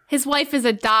doctor. His wife is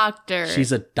a doctor.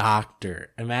 She's a doctor.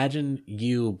 Imagine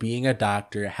you being a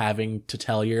doctor having to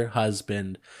tell your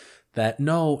husband that,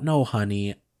 no,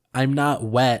 honey, I'm not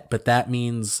wet, but that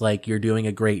means like you're doing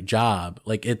a great job.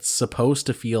 Like it's supposed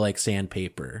to feel like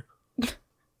sandpaper.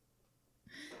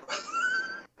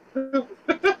 Do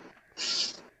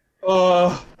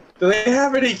they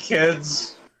have any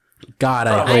kids? God,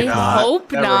 I I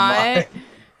hope not.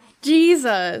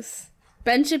 Jesus.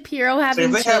 Ben Shapiro having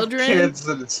if they children? have kids,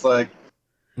 then it's like...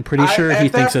 I'm pretty sure he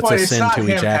thinks it's a sin to him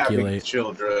ejaculate.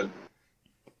 Children.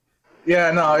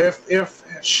 Yeah, no, if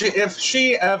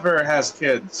she ever has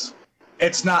kids,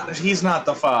 it's not... He's not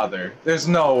the father. There's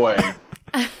no way.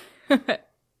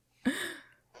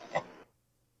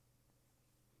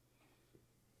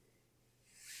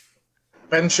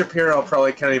 Ben Shapiro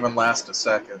probably can't even last a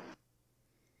second.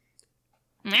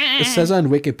 It says on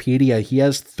Wikipedia he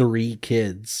has 3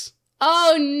 kids.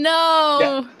 Oh no!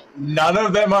 Yeah, none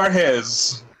of them are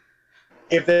his.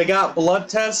 If they got blood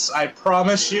tests, I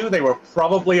promise you they will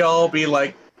probably all be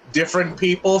like different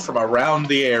people from around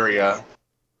the area.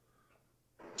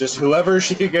 Just whoever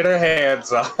she could get her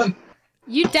hands on.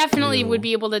 You definitely would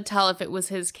be able to tell if it was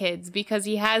his kids because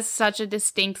he has such a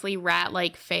distinctly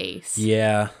rat-like face.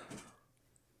 Yeah.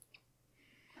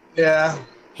 Yeah.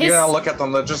 You're gonna look at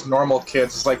them, they're just normal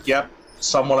kids. It's like, yep,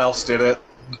 someone else did it.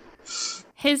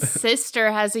 His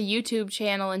sister has a YouTube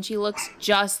channel and she looks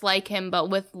just like him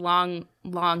but with long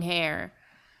hair.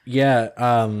 Yeah,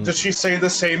 Did she say the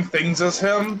same things as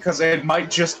him? Because it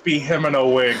might just be him in a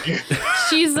wig.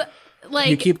 She's like...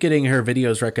 You keep getting her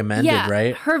videos recommended,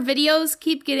 right? Her videos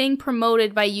keep getting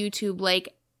promoted by YouTube,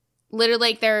 like, literally,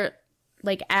 like, they're,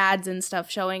 like, ads and stuff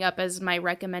showing up as my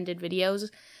recommended videos.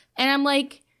 And I'm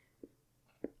like,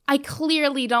 I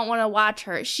clearly don't want to watch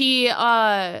her.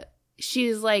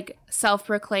 She's like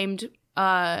self-proclaimed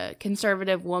a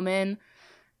conservative woman,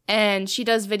 and she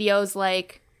does videos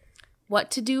like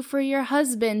what to do for your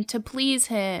husband to please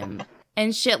him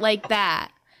and shit like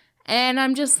that. And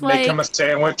I'm just like, make him a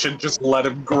sandwich and just let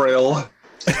him grill.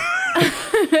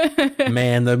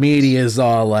 Man, the media is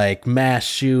all like mass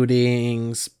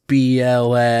shootings,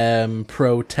 BLM,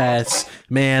 protests.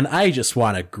 Man, I just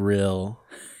want to grill.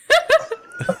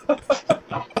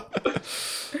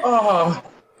 Oh.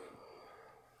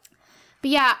 But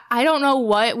yeah, I don't know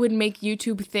what would make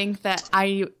YouTube think that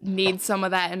I need some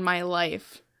of that in my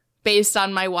life based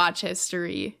on my watch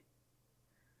history.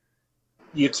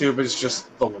 YouTube is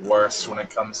just the worst when it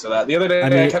comes to that. The other day,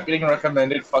 I kept getting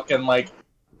recommended fucking, like,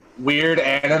 weird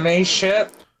anime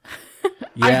shit.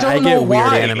 Yeah, I get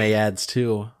weird anime ads,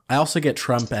 too. I also get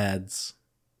Trump ads.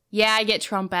 Yeah, I get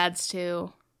Trump ads,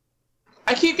 too.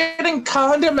 I keep getting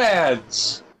condom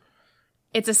ads.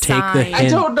 It's a sign. I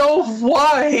don't know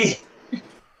why.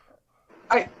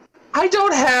 I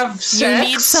don't have sex.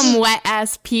 You need some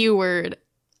wet-ass P-word.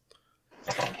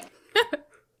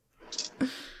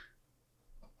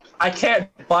 I can't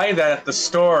buy that at the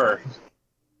store.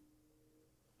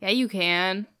 Yeah, you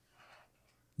can.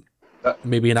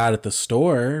 Maybe not at the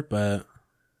store, but I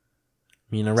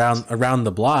mean around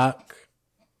the block.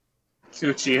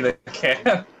 Coochie in a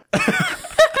can.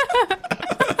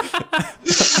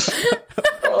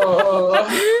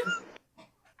 Oh.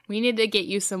 We need to get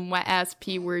you some wet-ass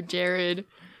P-word, Jared.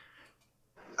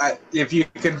 If you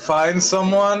can find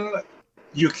someone,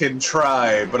 you can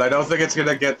try, but I don't think it's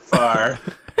gonna get far.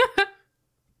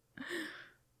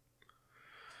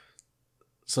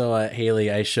 So,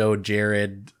 Haley, I showed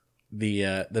Jared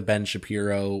the Ben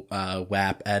Shapiro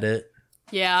WAP edit.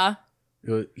 Yeah.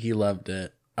 He loved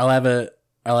it. I'll have a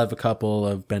couple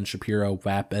of Ben Shapiro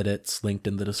WAP edits linked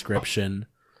in the description.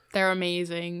 They're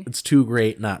amazing. It's too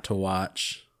great not to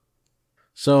watch.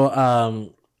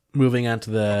 So, moving on to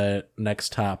the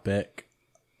next topic.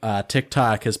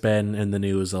 TikTok has been in the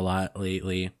news a lot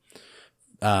lately.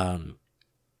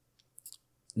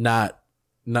 Not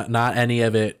any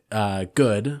of it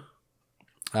good.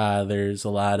 There's a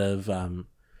lot of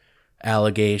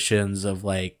allegations of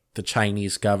like the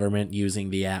Chinese government using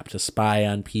the app to spy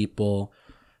on people.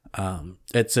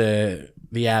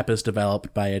 The app is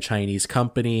developed by a Chinese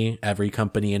company. Every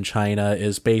company in China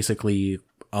is basically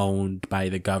owned by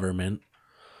the government.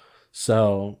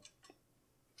 So,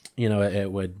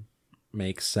 it would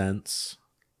make sense.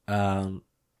 And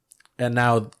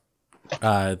now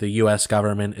the US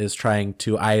government is trying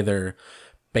to either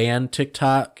ban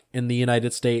TikTok in the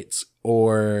United States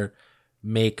or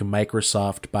make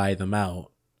Microsoft buy them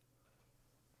out.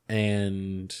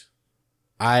 And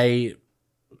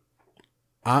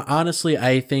honestly,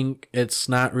 I think it's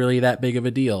not really that big of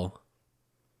a deal.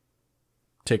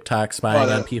 TikTok spying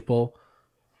on people.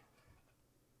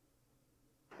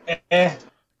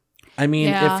 I mean,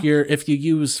 yeah. if you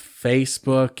use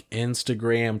Facebook,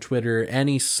 Instagram, Twitter,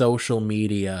 any social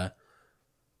media,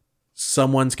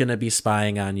 someone's going to be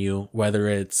spying on you, whether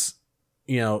it's,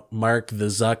 Mark the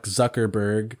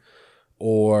Zuckerberg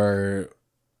or,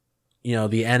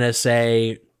 the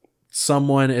NSA.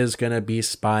 Someone is going to be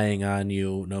spying on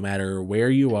you no matter where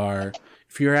you are.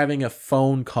 If you're having a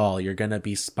phone call, you're going to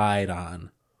be spied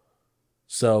on.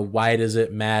 So why does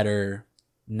it matter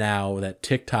now that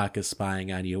TikTok is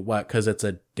spying on you? What, because it's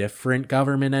a different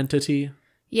government entity?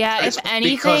 Yeah, it's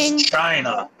because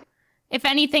China. If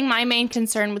anything, my main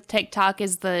concern with TikTok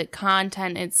is the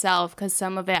content itself, because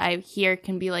some of it I hear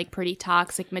can be like pretty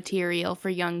toxic material for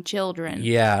young children.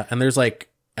 Yeah, and there's like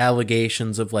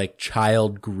allegations of like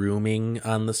child grooming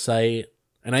on the site.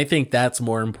 And I think that's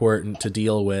more important to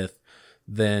deal with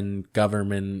than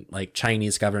government, like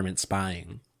Chinese government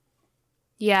spying.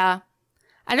 Yeah.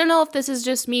 I don't know if this is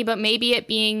just me, but maybe it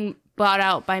being bought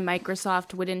out by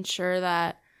Microsoft would ensure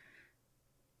that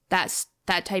that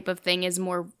type of thing is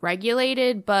more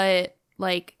regulated, but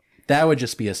like... That would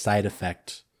just be a side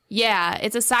effect. Yeah,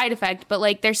 it's a side effect, but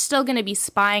like they're still going to be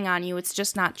spying on you. It's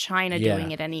just not China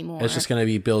doing it anymore. It's just going to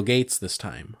be Bill Gates this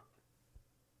time.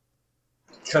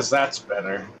 Because that's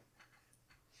better.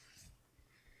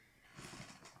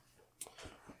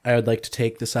 I would like to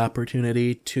take this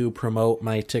opportunity to promote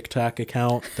my TikTok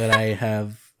account that I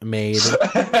have made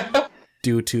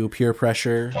due to peer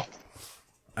pressure.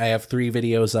 I have 3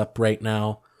 videos up right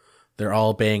now. They're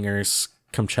all bangers.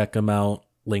 Come check them out.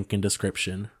 Link in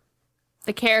description.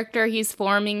 The character he's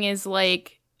forming is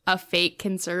like a fake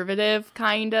conservative,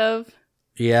 kind of.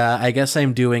 Yeah, I guess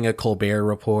I'm doing a Colbert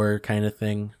Report kind of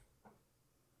thing.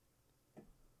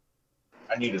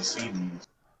 I need to see these.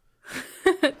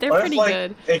 They're pretty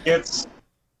good. It gets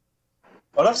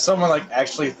What if someone like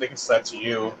actually thinks that's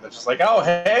you? They're just like, oh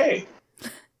hey.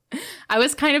 I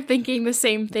was kind of thinking the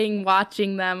same thing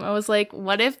watching them. I was like,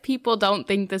 what if people don't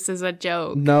think this is a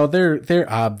joke? No, they're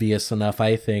obvious enough,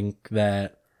 I think,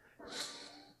 that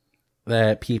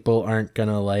people aren't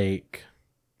gonna like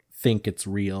think it's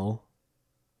real.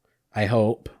 I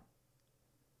hope.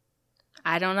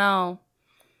 I don't know.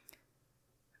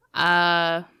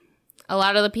 A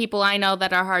lot of the people I know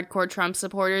that are hardcore Trump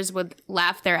supporters would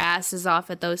laugh their asses off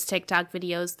at those TikTok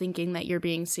videos thinking that you're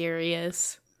being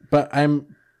serious. But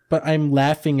I'm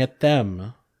laughing at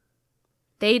them.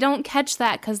 They don't catch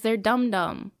that because they're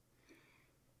dumb.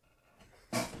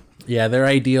 Yeah, their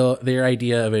idea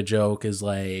of a joke is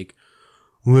like,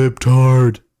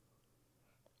 libtard.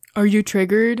 Are you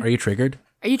triggered? Are you triggered?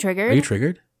 Are you triggered? Are you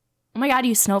triggered? Oh my god,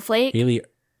 you snowflake. Haley,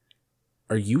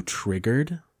 are you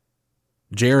triggered?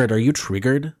 Jared, are you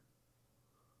triggered?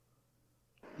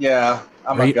 Yeah,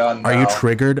 I'm a gun now. Are you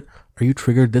triggered? Are you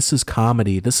triggered? This is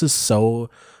comedy.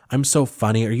 I'm so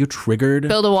funny. Are you triggered?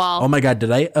 Build a wall. Oh my god, did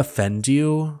I offend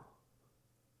you?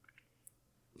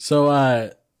 So,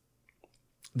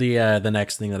 the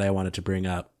next thing that I wanted to bring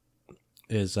up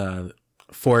is,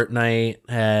 Fortnite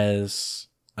has,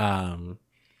 I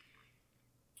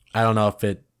don't know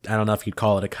if you'd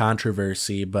call it a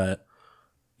controversy, but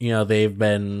you know, they've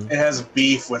been. It has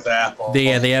beef with Apple. They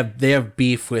have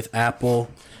beef with Apple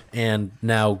and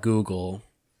now Google.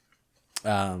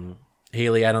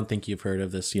 Haley, I don't think you've heard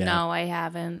of this yet. No, I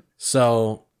haven't.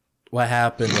 So what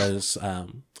happened was,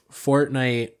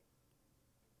 Fortnite,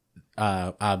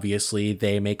 obviously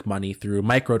they make money through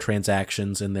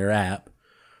microtransactions in their app.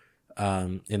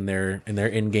 In their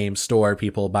in-game store,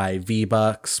 people buy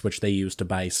V-Bucks, which they use to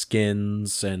buy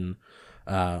skins, and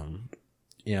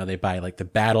you know, they buy like the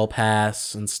battle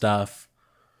pass and stuff.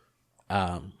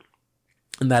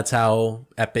 And that's how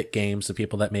Epic Games, the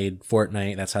people that made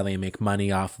Fortnite, that's how they make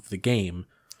money off of the game.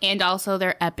 And also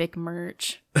their Epic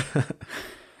merch.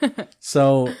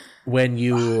 So when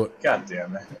you, God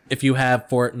damn it, if you have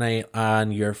Fortnite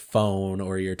on your phone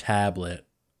or your tablet,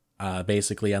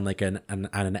 basically on like on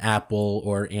an Apple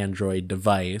or Android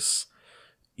device,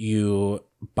 you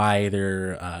buy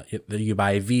you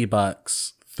buy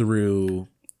V-Bucks through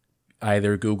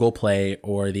either Google Play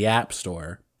or the App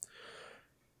Store.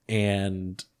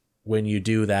 And when you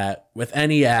do that with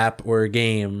any app or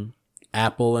game,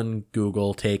 Apple and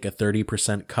Google take a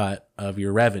 30% cut of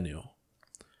your revenue.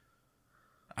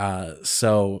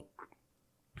 So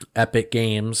Epic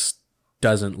Games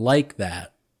doesn't like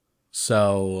that.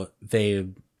 So they're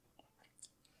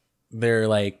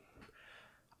like,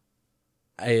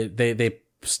 they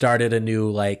started a new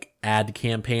like ad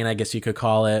campaign, I guess you could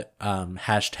call it,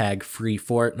 hashtag free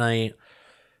Fortnite.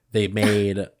 They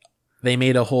made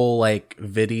a whole like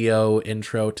video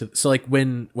intro to, so like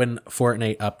when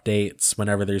Fortnite updates,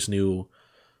 whenever there's new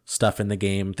stuff in the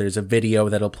game, there's a video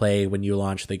that'll play when you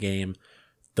launch the game.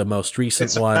 The most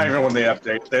recent one. Not even when they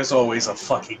update. There's always a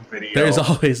fucking video. There's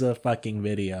always a fucking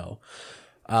video.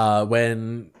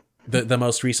 When the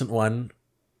most recent one,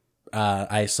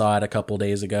 I saw it a couple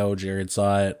days ago. Jared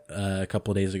saw it a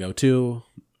couple days ago too.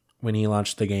 When he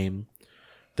launched the game,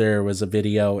 there was a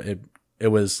video. It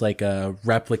was like a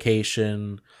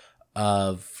replication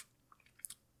of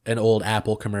an old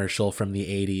Apple commercial from the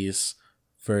 80s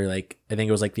for like, I think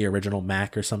it was like the original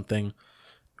Mac or something.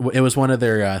 It was one of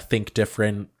their Think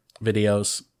Different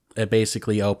videos. It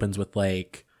basically opens with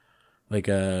like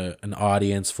an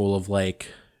audience full of like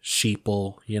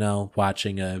sheeple, you know,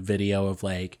 watching a video of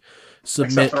like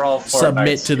submit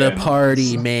to the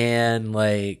party, man.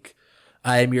 Like,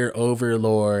 I'm your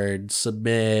overlord,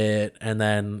 submit. And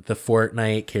then the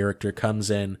Fortnite character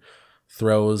comes in,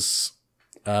 throws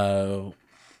a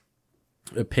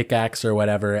pickaxe or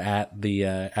whatever at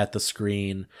the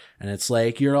screen, and it's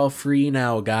like, you're all free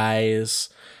now, guys.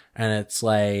 And it's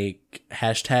like,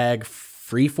 hashtag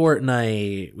free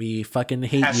Fortnite. We fucking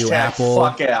hate hashtag you, Apple.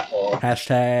 Fuck Apple.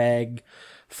 Hashtag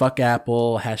fuck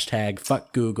Apple. Hashtag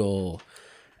fuck Google.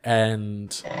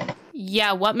 And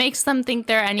yeah, what makes them think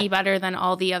they're any better than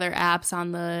all the other apps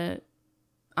on the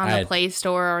Play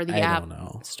Store or the App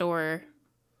Store?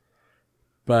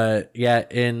 But yeah,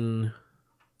 it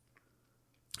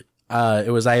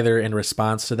was either in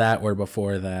response to that or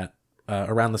before that,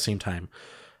 around the same time,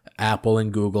 Apple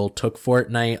and Google took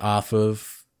Fortnite off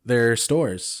of their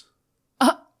stores.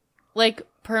 Like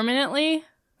permanently?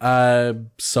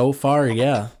 So far,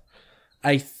 yeah.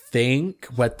 I think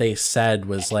what they said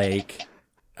was like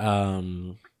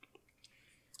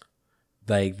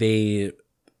they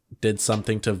did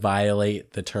something to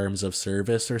violate the terms of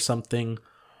service or something.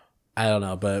 I don't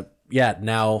know, but yeah,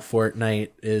 now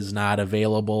Fortnite is not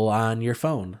available on your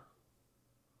phone.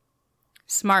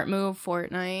 Smart move,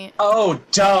 Fortnite. Oh,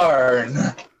 darn.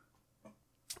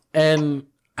 And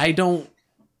I don't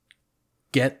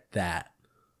get that.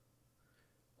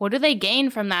 What do they gain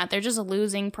from that? They're just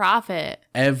losing profit.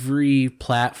 Every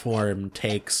platform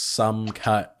takes some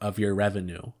cut of your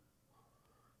revenue.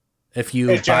 If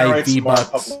you buy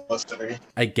V-Bucks,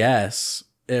 I guess,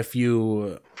 if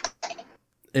you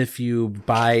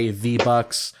buy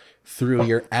V-Bucks through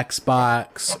your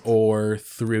Xbox or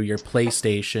through your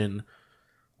PlayStation,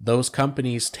 those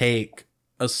companies take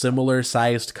a similar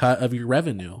sized cut of your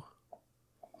revenue.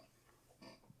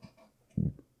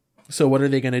 So what are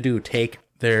they going to do? Take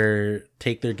their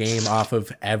game off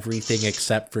of everything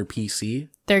except for PC?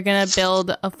 They're going to build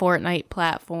a Fortnite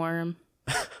platform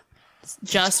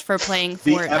just for playing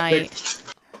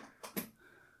Fortnite.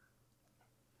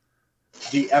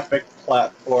 The Epic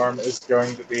platform is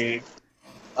going to be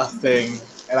a thing,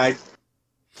 and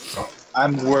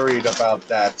I'm worried about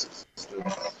that.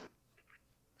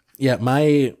 Yeah,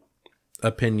 my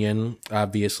opinion,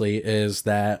 obviously, is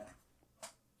that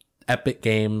Epic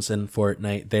Games and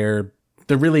Fortnite, they're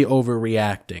really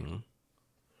overreacting.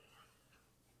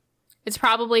 It's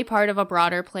probably part of a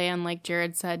broader plan, like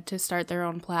Jared said, to start their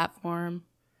own platform.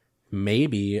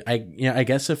 Maybe. I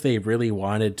guess if they really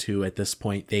wanted to at this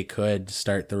point, they could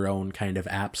start their own kind of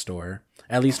app store,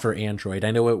 at least for Android.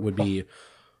 I know it would be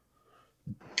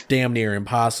damn near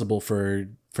impossible for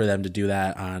them to do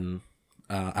that on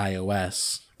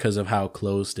iOS because of how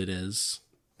closed it is.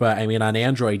 But I mean, on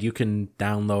Android, you can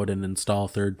download and install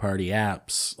third-party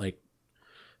apps like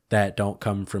that don't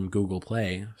come from Google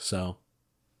Play. So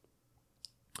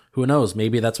who knows?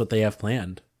 Maybe that's what they have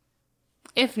planned.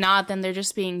 If not, then they're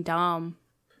just being dumb.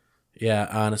 Yeah,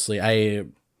 honestly,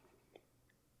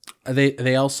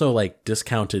 they also like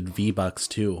discounted V-Bucks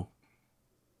too.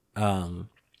 I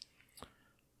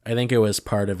think it was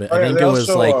part of it. I think it was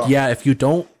if you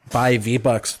don't buy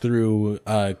V-Bucks through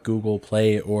Google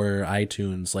Play or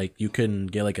iTunes, like you can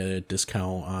get like a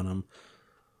discount on them.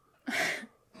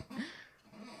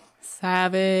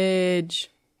 Savage.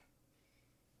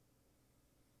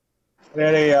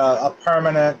 They had a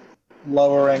permanent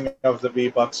lowering of the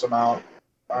V-Bucks amount,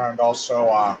 and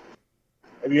also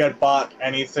if you had bought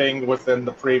anything within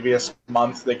the previous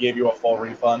month, they gave you a full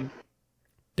refund.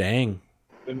 Dang.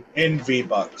 In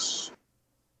V-Bucks.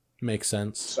 Makes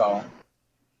sense. So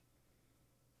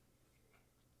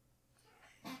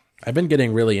I've been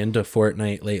getting really into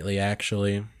Fortnite lately,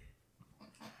 actually.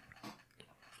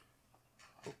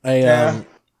 I've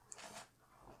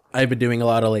been doing a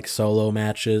lot of like solo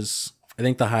matches. I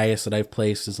think the highest that I've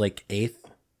placed is like 8th.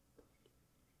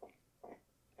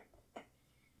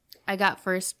 I got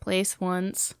first place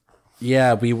once.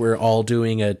 Yeah, we were all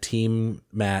doing a team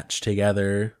match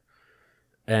together,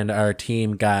 and our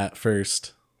team got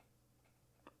first.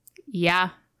 Yeah,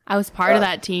 I was part of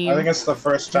that team. I think it's the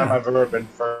first time I've ever been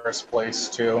first place,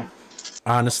 too.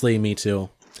 Honestly, me too.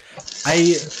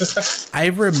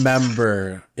 I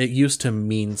remember it used to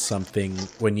mean something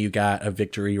when you got a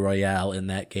victory royale in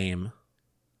that game.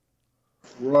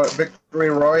 Victory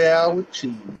royale with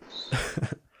cheese.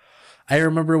 I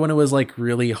remember when it was like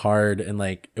really hard and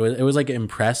like it was like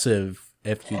impressive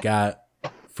if you got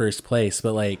first place,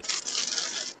 but like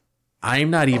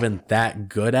I'm not even that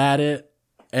good at it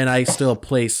and I still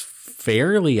place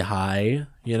fairly high,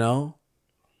 you know?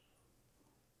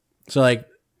 So like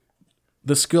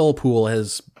the skill pool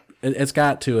it's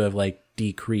got to have like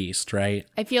decreased, right?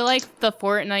 I feel like the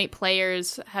Fortnite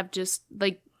players have just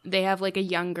like they have like a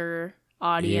younger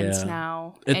audience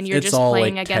now, and you're just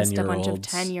playing like against a bunch of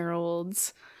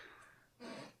 10-year-olds.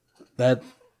 That's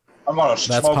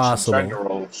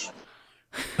possible.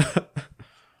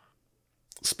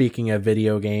 Speaking of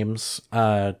video games,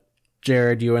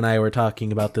 Jared, you and I were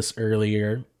talking about this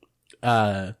earlier.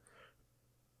 There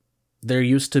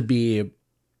used to be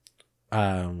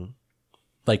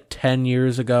like 10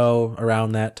 years ago,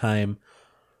 around that time,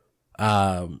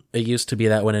 it used to be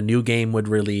that when a new game would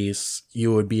release,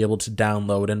 you would be able to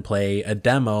download and play a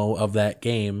demo of that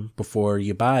game before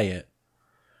you buy it.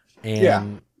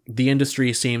 And the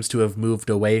industry seems to have moved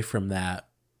away from that.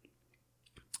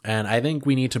 And I think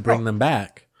we need to bring them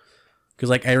back.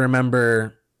 Because like I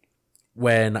remember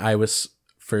when I was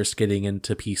first getting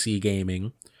into PC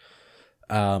gaming,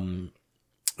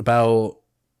 about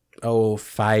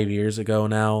 5 years ago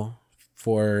now,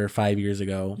 4 or 5 years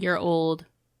ago. You're old.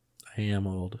 I am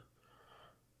old.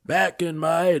 Back in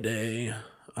my day,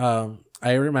 I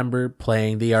remember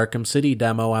playing the Arkham City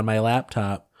demo on my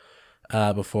laptop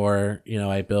before,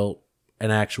 I built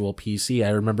an actual PC.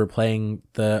 I remember playing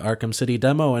the Arkham City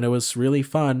demo, and it was really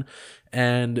fun,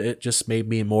 and it just made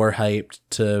me more hyped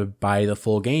to buy the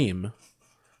full game.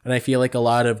 And I feel like a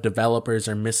lot of developers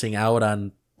are missing out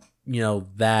on,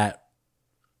 that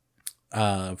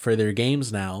for their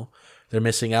games now. They're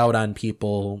missing out on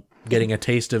people getting a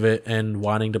taste of it and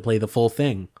wanting to play the full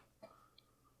thing.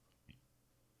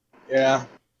 Yeah.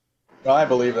 No, I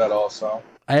believe that also.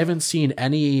 I haven't seen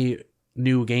any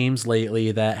new games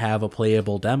lately that have a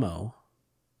playable demo.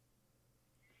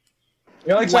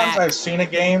 The only times I've seen a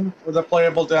game with a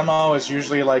playable demo is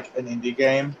usually like an indie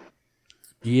game.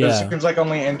 Yeah. It seems like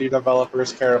only indie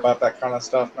developers care about that kind of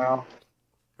stuff now.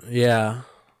 Yeah.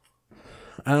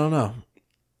 I don't know.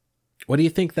 What do you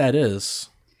think that is?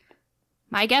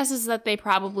 My guess is that they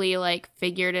probably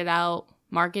figured it out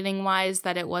marketing wise,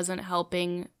 that it wasn't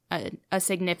helping a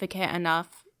significant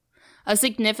amount.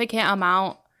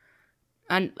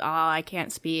 And I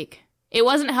can't speak. It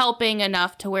wasn't helping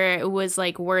enough to where it was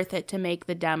worth it to make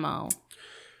the demo.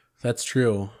 That's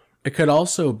true. It could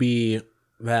also be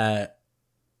that,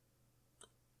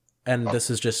 and this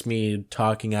is just me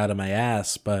talking out of my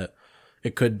ass, but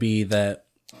it could be that,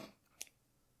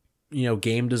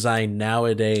 game design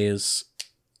nowadays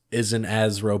isn't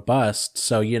as robust.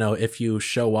 So, if you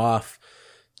show off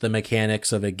the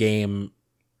mechanics of a game,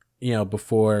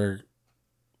 before,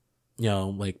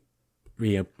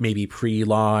 maybe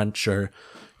pre-launch or,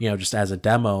 just as a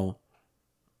demo,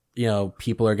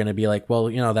 people are going to be like, well,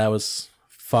 that was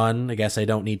fun. I guess I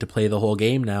don't need to play the whole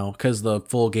game now because the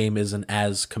full game isn't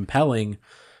as compelling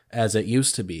as it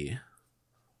used to be.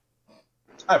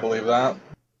 I believe that.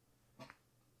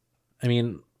 I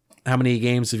mean, how many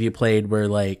games have you played where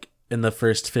in the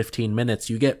first 15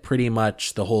 minutes you get pretty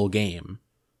much the whole game?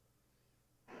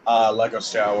 Lego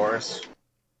Star Wars.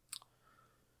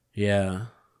 Yeah.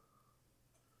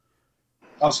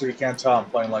 Also, you can't tell I'm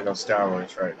playing Lego Star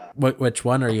Wars right now. Which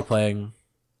one are you playing?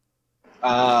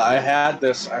 I had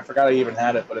this. I forgot I even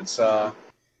had it, but it's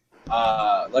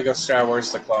Lego Star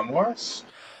Wars: The Clone Wars.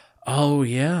 Oh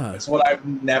yeah, it's what I've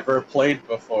never played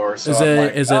before. So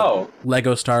is it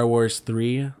Lego Star Wars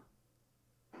 3?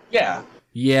 Yeah.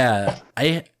 Yeah,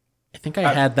 I think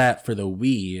I had that for the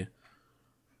Wii.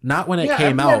 Not when it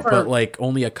came out, but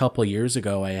only a couple years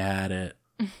ago I had it.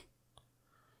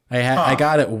 I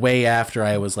got it way after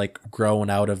I was grown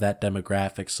out of that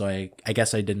demographic, so I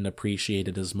guess I didn't appreciate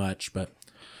it as much, but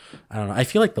I don't know. I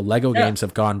feel like the Lego games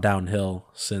have gone downhill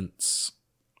since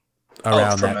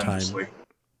around that time.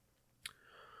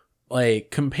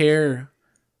 Compare,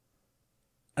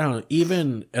 I don't know,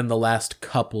 even in the last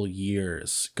couple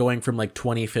years, going from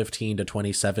 2015 to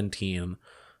 2017,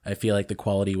 I feel like the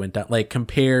quality went down.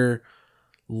 Compare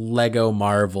Lego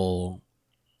Marvel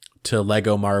to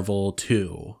Lego Marvel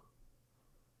 2.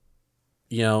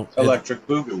 Electric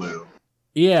Boogaloo.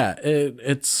 Yeah,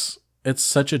 it's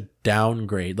such a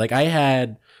downgrade.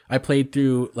 I played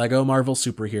through Lego Marvel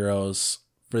Superheroes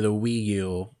for the Wii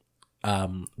U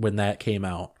when that came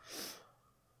out.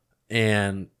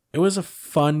 And it was a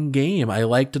fun game. I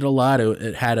liked it a lot.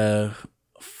 It had a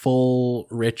full,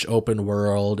 rich open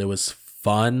world. It was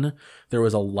fun. There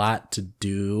was a lot to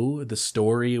do. The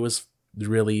story was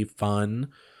really fun.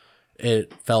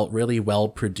 It felt really well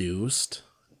produced.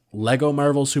 Lego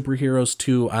Marvel Superheroes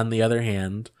 2, on the other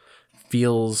hand,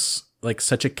 feels like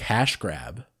such a cash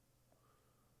grab.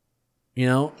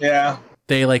 Yeah.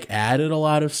 They added a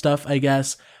lot of stuff, I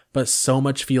guess, but so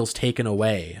much feels taken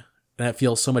away. And it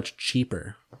feels so much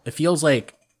cheaper. It feels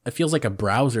like a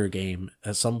browser game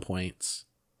at some points.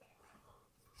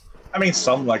 I mean,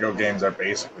 some Lego games are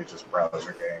basically just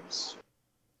browser games.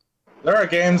 There are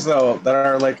games though that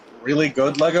are really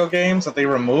good Lego games that they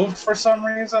removed for some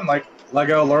reason, like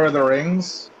Lego Lord of the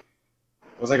Rings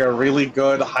was a really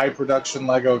good high production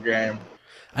Lego game.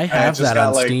 I have that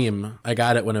on Steam. I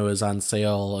got it when it was on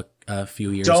sale a few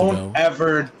years ago. Don't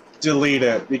ever delete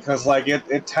it because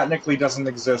it technically doesn't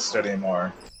exist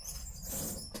anymore.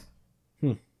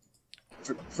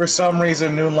 For some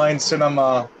reason, New Line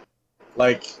Cinema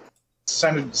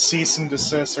sent a cease and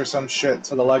desist or some shit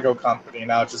to the Lego company.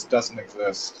 Now it just doesn't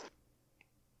exist.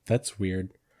 That's weird.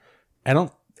 I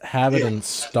don't have it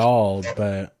installed,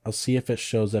 but I'll see if it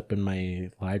shows up in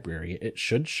my library. It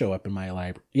should show up in my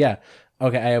library. Yeah.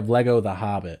 Okay, I have Lego The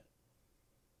Hobbit.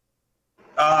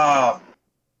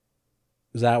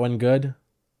 Is that one good?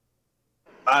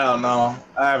 I don't know.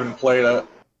 I haven't played it.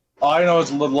 All I know is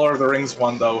the Lord of the Rings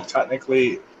one, though,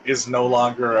 technically is no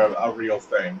longer a real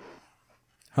thing.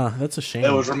 Huh, that's a shame.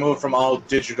 It was removed from all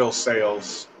digital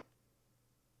sales.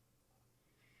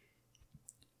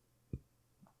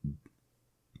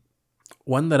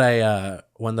 One that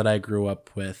I grew up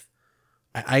with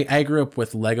I grew up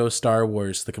with Lego Star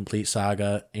Wars: The Complete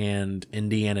Saga and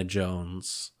Indiana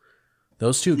Jones.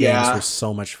 Those two games were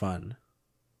so much fun.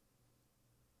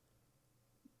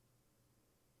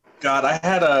 God,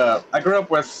 I grew up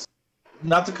with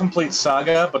not the Complete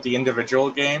Saga, but the individual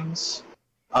games.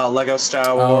 Lego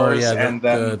Star Wars, and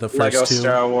then the first Lego two.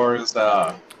 Star Wars,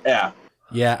 yeah.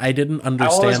 Yeah, I didn't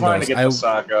understand I always wanted those. to get the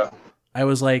Saga. I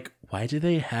was like, why do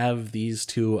they have these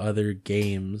two other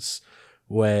games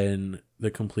when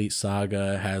the Complete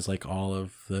Saga has like all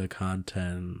of the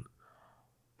content?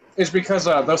 It's because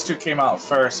those two came out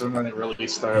first, and then they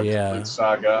released the Complete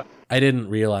Saga. I didn't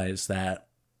realize that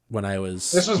when I was.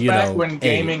 This was back when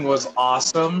gaming was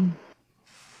awesome.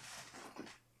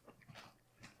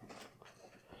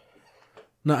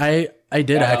 No, I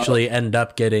did actually end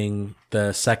up getting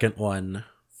the second one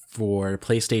for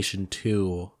PlayStation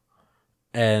 2,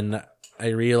 and I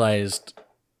realized,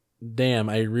 damn,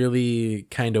 I really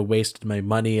kind of wasted my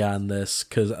money on this,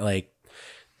 because like,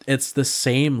 it's the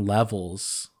same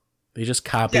levels. They just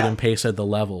copied and pasted the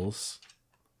levels.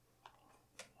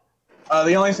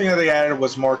 The only thing that they added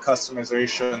was more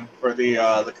customization for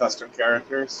the custom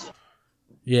characters.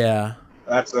 Yeah.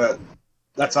 That's it.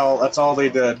 That's all they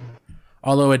did.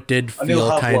 Although it did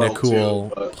feel kind of cool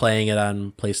too, playing it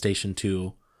on PlayStation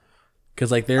 2.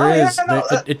 Because like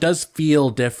it does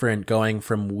feel different going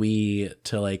from Wii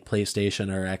to like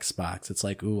PlayStation or Xbox. It's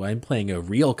like, ooh, I'm playing a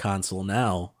real console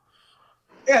now.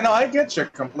 Yeah, no, I get you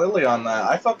completely on that.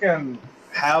 I fucking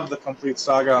have the Complete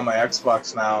Saga on my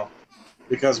Xbox now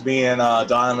because me and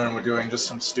Donovan were doing just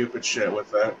some stupid shit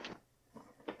with it.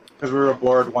 Because we were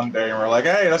bored one day and we're like,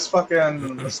 hey, let's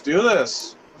do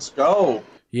this. Let's go.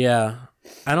 Yeah.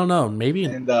 I don't know. Maybe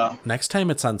next time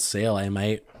it's on sale, I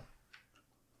might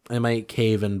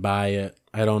cave and buy it.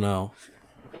 I don't know.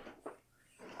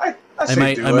 I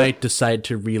might decide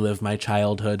to relive my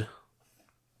childhood.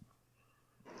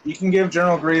 You can give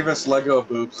General Grievous Lego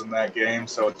boobs in that game,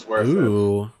 so it's worth it.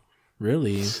 Ooh,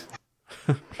 really?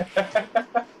 All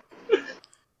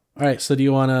right, so do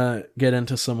you want to get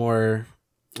into some more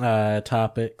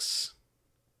topics?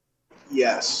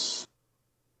 Yes.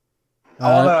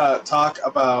 I want to talk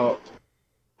about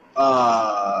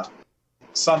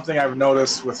something I've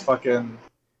noticed with fucking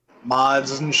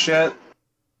mods and shit.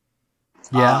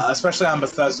 Yeah. Especially on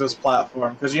Bethesda's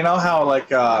platform. Because you know how, like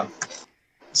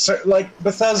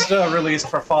Bethesda released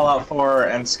for Fallout 4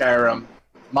 and Skyrim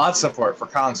mod support for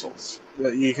consoles.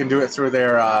 You can do it through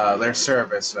their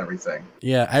service and everything.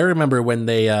 Yeah, I remember when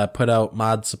they put out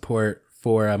mod support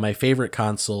for my favorite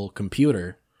console,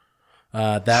 computer.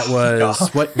 That was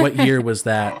what year was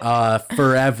that?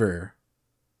 Forever.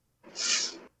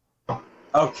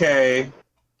 Okay.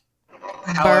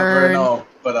 However, no,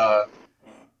 but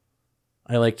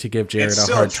I like to give Jared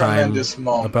a hard time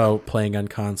about playing on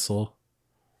console.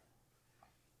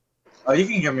 Oh, you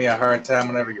can give me a hard time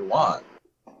whenever you want.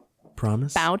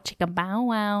 Promise? Bow chicka bow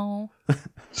wow.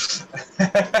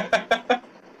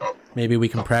 Maybe we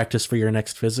can practice for your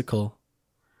next physical.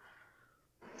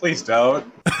 Please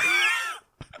don't.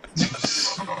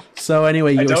 So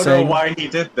anyway, you were saying... I don't know why he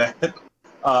did that.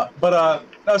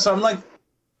 No, so I'm like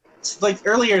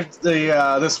earlier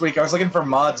this week, I was looking for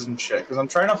mods and shit, because I'm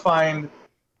trying to find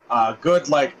good,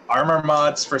 like, armor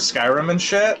mods for Skyrim and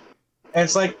shit. And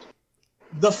it's like,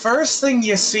 the first thing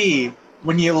you see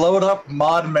when you load up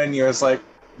mod menu is like,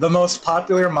 the most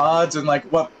popular mods and like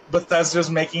what Bethesda's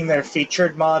making their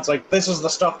featured mods, like, this is the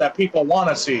stuff that people want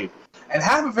to see. And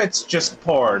half of it's just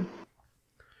porn.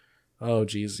 Oh,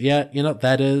 geez. Yeah, you know,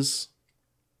 that is,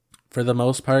 for the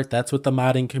most part, that's what the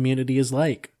modding community is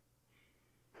like.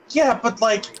 Yeah, but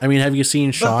like... I mean, have you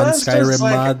seen Sean's Skyrim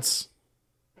mods?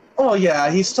 Oh, yeah,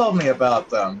 he's told me about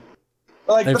them.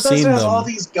 But, like, Bethesda has all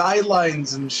these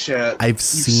guidelines and shit. I've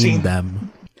seen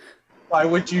them. Why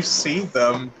would you see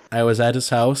them? I was at his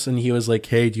house, and he was like,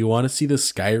 hey, do you want to see the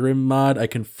Skyrim mod? I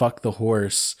can fuck the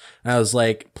horse. And I was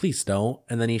like, please don't.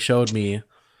 And then he showed me...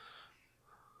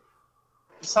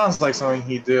 Sounds like something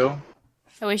he'd do.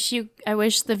 I wish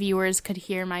the viewers could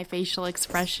hear my facial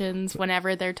expressions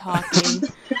whenever they're talking.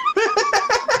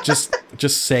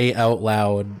 just say out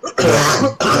loud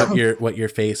what your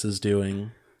face is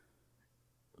doing.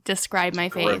 Describe my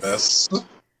face.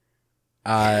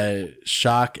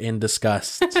 Shock and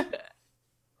disgust.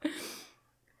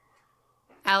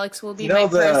 Alex will be my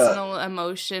personal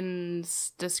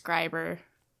emotions describer.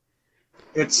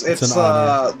 It's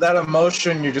that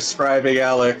emotion you're describing,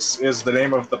 Alex, is the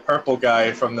name of the purple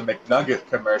guy from the McNugget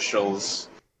commercials.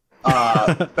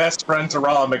 Best friend to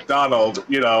Ronald McDonald,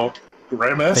 you know,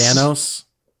 Grimace. Thanos?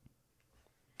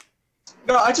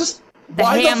 No,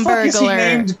 why the fuck is he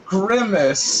named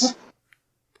Grimace?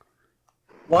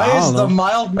 Why I is don't the know.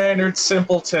 mild-mannered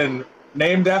simpleton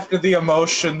named after the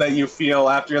emotion that you feel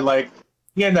after, like,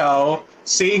 you know,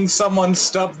 seeing someone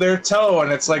stub their toe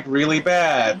and it's, like, really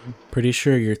bad? Pretty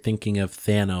sure you're thinking of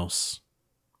Thanos.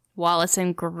 Wallace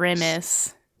and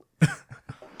Grimace.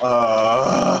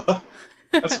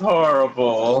 That's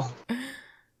horrible.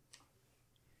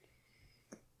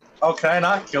 Oh, can I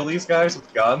not kill these guys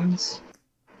with guns?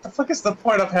 What the fuck is the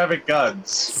point of having guns?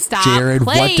 Stop Jared,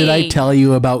 playing. what did I tell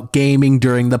you about gaming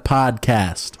during the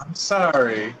podcast? I'm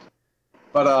sorry.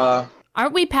 But,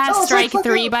 Aren't we past No, it's like strike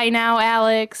 3 fucking- by now,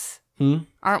 Alex?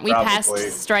 Aren't we past Probably.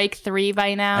 strike 3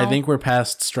 by now? I think we're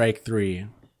past strike 3.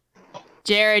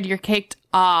 Jared, you're kicked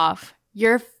off.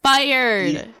 You're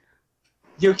fired.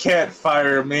 you can't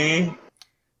fire me.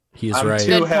 He's I'm right.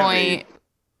 too- Good heavy. point.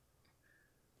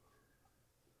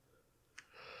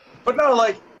 But no,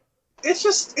 like, it's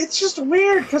just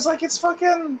weird, because, like, it's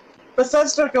fucking...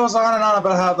 Bethesda goes on and on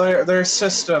about how their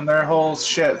system, their whole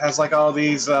shit, has, like, all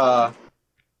these, like,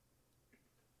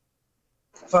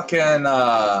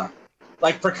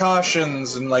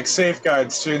 precautions and, like,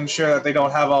 safeguards to ensure that they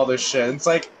don't have all this shit. It's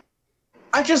like,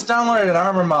 I just downloaded an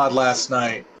armor mod last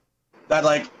night that,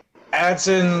 like, adds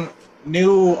in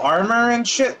new armor and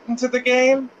shit into the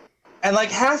game, and, like,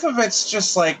 half of it's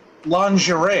just, like,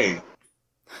 lingerie.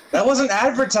 That wasn't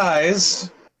advertised,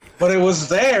 but it was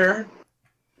there.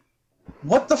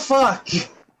 What the fuck?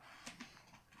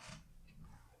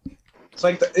 It's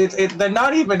like, they're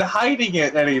not even hiding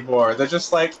it anymore. They're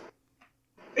just like,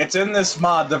 it's in this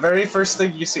mod. The very first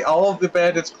thing you see, all of the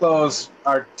bandits' clothes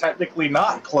are technically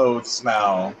not clothes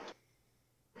now.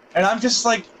 And I'm just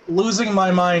like, losing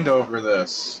my mind over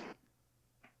this.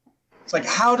 It's like,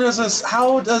 how does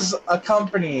a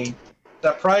company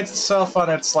that prides itself on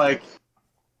its, like,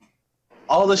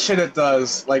 all the shit it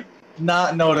does, like,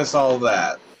 not notice all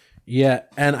that? Yeah,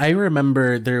 and I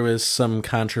remember there was some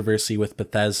controversy with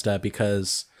Bethesda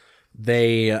because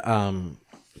they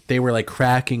were like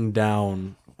cracking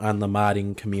down on the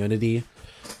modding community,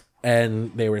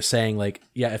 and they were saying like,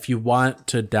 yeah, if you want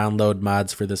to download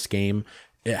mods for this game,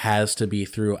 it has to be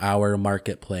through our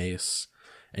marketplace,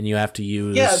 and you have to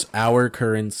use our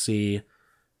currency.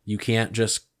 You can't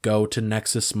just go to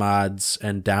Nexus Mods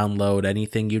and download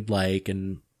anything you'd like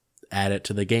and add it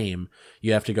to the game.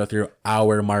 You have to go through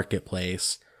our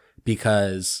marketplace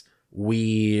because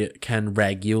we can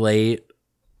regulate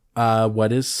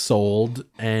what is sold,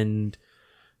 and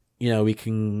you know, we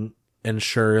can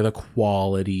ensure the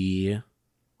quality.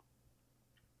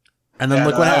 And then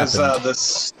look what happened.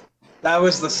 That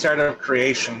was the start of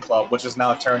Creation Club, which is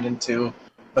now turned into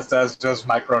Bethesda's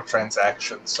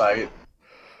microtransaction site.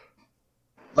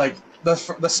 Like, the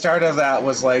start of that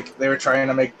was like they were trying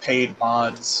to make paid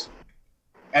mods,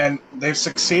 and they've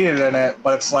succeeded in it,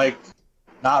 but it's like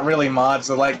not really mods.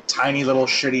 They're like tiny little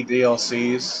shitty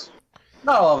DLCs.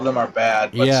 Not all of them are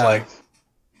bad, but it's like,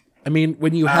 I mean,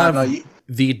 when you I have don't know,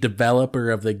 the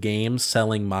developer of the game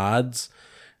selling mods,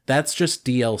 that's just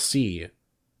DLC.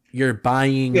 You're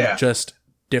buying just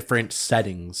different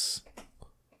settings.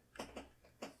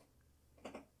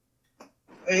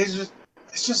 It's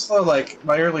just like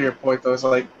my earlier point though is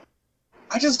like,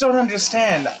 I just don't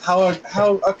understand how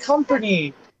a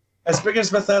company as big as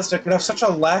Bethesda could have such a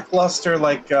lackluster,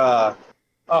 like,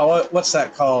 what's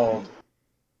that called?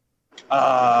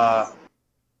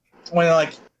 When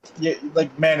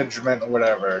like management or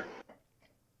whatever.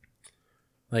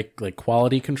 Like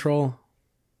quality control?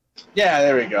 Yeah,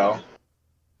 there we go.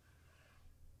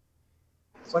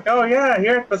 It's like, oh yeah,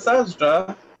 here at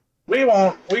Bethesda, we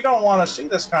don't want to see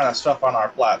this kind of stuff on our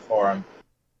platform.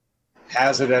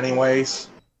 Has it anyways.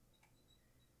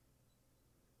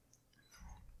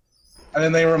 And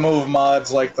then they remove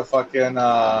mods like the fucking,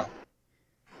 what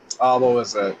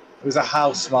was it? It was a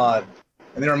house mod.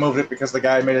 And they removed it because the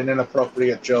guy made an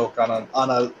inappropriate joke on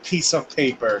a piece of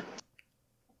paper.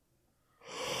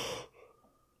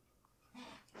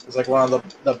 It was like one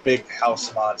of the big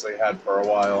house mods they had for a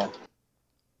while.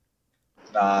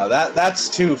 Nah, that's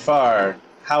too far.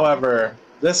 However,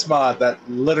 this mod that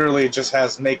literally just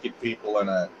has naked people in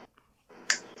it,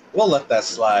 we'll let that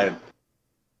slide.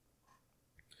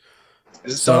 I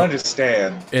just don't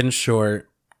understand. In short,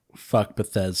 fuck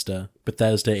Bethesda.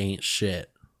 Bethesda ain't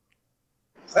shit.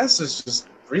 Bethesda's just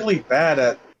really bad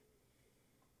at,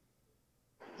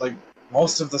 like,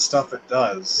 most of the stuff it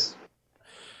does.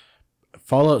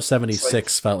 Fallout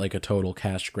 76 felt like a total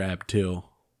cash grab too.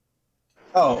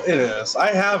 Oh, it is.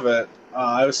 I have it.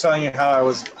 I was telling you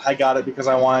how I got it because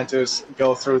I wanted to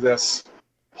go through this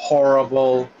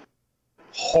horrible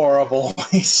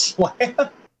wasteland.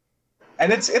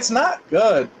 And it's not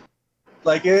good.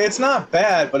 Like, it's not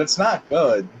bad, but it's not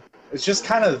good. It's just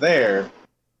kind of there.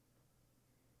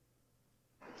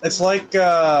 It's like, it's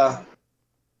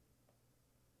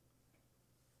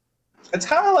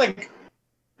kind of like,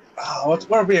 what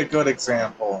would be a good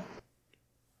example?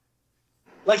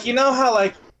 Like, you know how,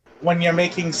 like, when you're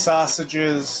making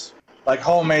sausages, like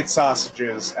homemade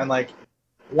sausages, and, like,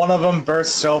 one of them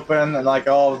bursts open and, like,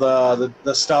 all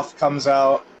the stuff comes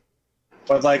out,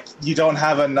 but, like, you don't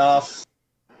have enough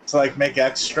to, like, make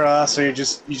extra, so you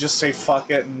just say fuck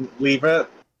it and leave it.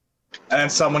 And then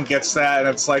someone gets that, and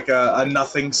it's like a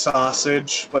nothing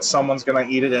sausage, but someone's gonna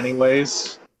eat it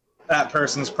anyways. That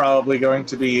person's probably going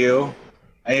to be you.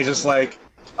 And you're just like,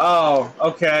 oh,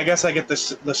 okay, I guess I get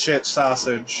the shit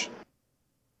sausage.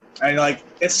 And you're like,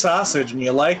 it's sausage, and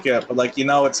you like it, but, like, you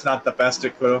know it's not the best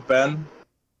it could have been.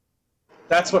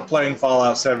 That's what playing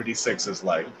Fallout 76 is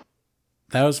like.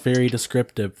 That was very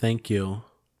descriptive. Thank you.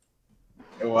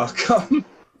 You're welcome.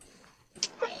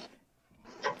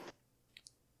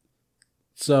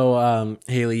 So,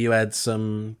 Haley, you had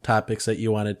some topics that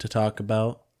you wanted to talk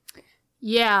about.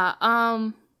 Yeah,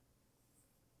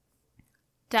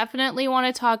 definitely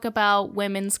want to talk about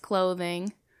women's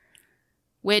clothing,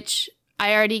 which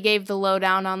I already gave the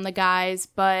lowdown on the guys,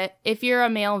 but if you're a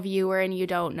male viewer and you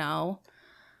don't know,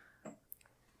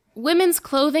 women's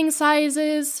clothing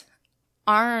sizes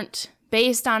aren't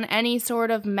based on any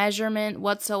sort of measurement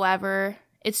whatsoever.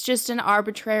 It's just an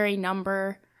arbitrary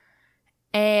number.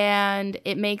 And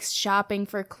it makes shopping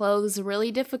for clothes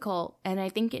really difficult, and I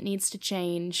think it needs to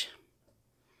change.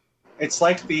 It's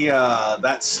like the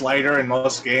that slider in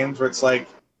most games where it's like,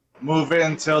 move it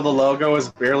until the logo is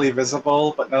barely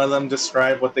visible, but none of them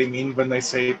describe what they mean when they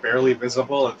say barely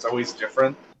visible. It's always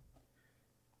different.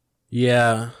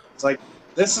 Yeah. It's like,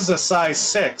 this is a size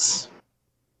 6.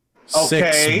 6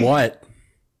 Okay. what?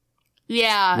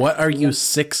 Yeah. What are you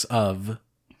 6 of?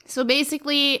 So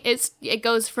basically, it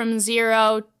goes from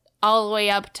 0 all the way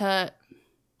up to,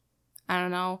 I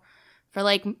don't know, for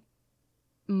like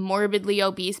morbidly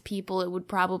obese people, it would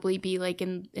probably be like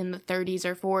in the 30s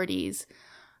or 40s.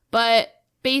 But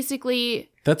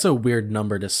basically, that's a weird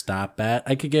number to stop at.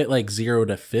 I could get like 0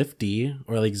 to 50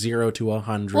 or like 0 to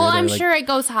 100. Well, I'm like... sure it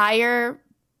goes higher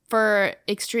for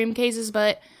extreme cases,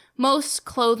 but most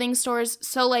clothing stores,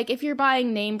 so like if you're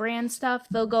buying name brand stuff,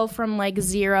 they'll go from like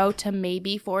 0 to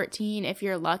maybe 14 if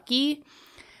you're lucky.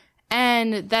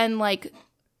 And then like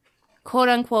quote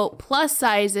unquote plus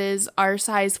sizes are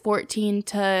size 14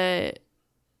 to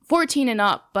 14 and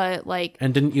up, but like...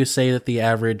 And didn't you say that the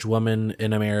average woman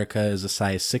in America is a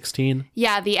size 16?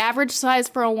 Yeah, the average size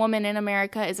for a woman in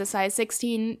America is a size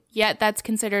 16, yet that's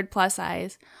considered plus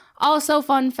size. Also,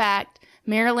 fun fact,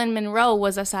 Marilyn Monroe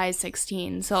was a size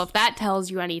 16, so if that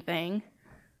tells you anything.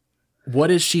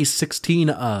 What is she 16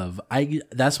 of?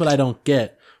 That's what I don't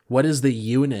get. What is the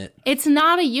unit? It's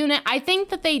not a unit. I think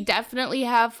that they definitely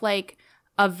have like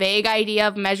a vague idea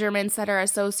of measurements that are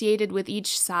associated with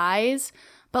each size,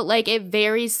 but like it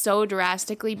varies so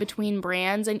drastically between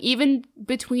brands and even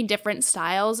between different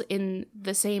styles in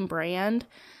the same brand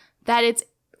that it's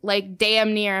like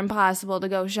damn near impossible to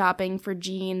go shopping for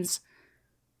jeans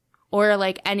or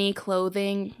like any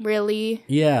clothing, really.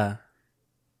 Yeah.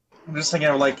 I'm just thinking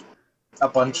of like a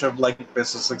bunch of like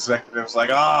business executives like,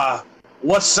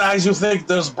 what size you think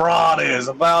this broad is?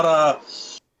 About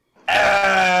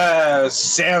a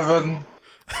 7.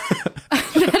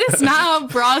 That is not how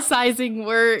bra sizing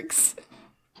works.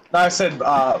 No, I said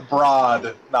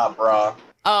broad, not bra.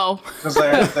 Oh.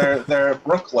 Because they're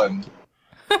Brooklyn.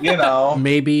 You know.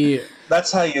 Maybe.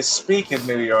 That's how you speak in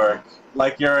New York.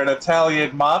 Like you're an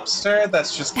Italian mobster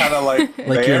that's just kind of like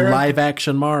like there. your live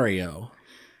action Mario.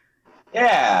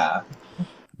 Yeah.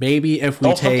 Maybe if we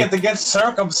Don't forget to get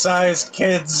circumcised,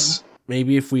 kids.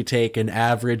 Maybe if we take an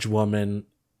average woman,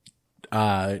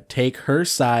 take her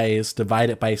size, divide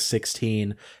it by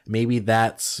 16, maybe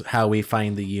that's how we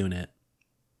find the unit.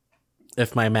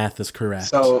 If my math is correct.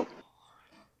 So,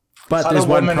 but there's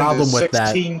one problem with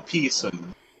 16 that. Pieces.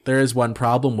 There is one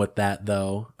problem with that,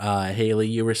 though. Haley,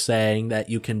 you were saying that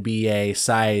you can be a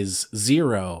size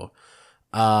 0.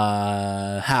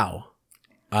 How?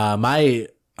 My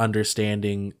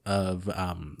understanding of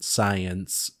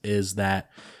science is that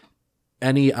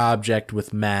any object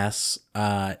with mass,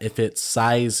 if its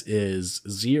size is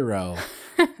 0,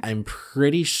 I'm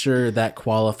pretty sure that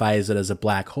qualifies it as a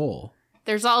black hole.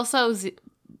 There's also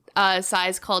a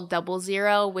size called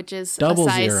 00, which is Double a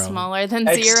size zero. smaller than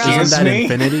Excuse 0. Isn't that me?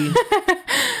 infinity?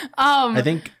 I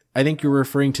think you're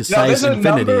referring to No, size there's a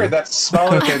infinity. number that's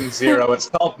smaller than 0. It's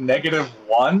called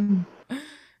 -1.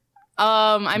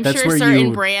 I'm That's sure where certain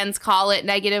you- brands call it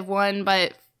 -1,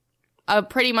 but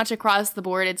pretty much across the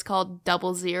board, it's called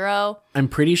 00. I'm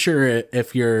pretty sure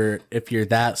if you're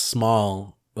that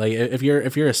small, like if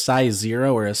you're a size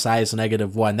 0 or a size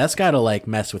 -1, that's gotta like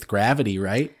mess with gravity,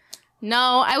 right?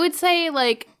 No, I would say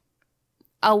like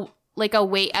a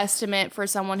weight estimate for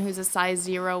someone who's a size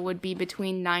 0 would be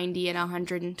between 90 and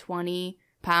 120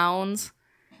 pounds.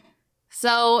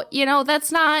 So, you know,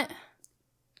 that's not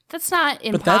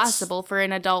impossible for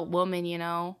an adult woman, you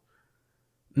know.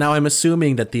 Now, I'm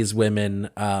assuming that these women,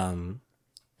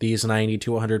 these 90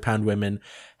 to 100 pound women,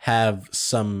 have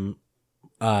some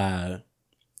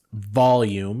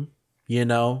volume, you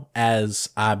know, as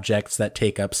objects that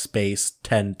take up space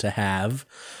tend to have.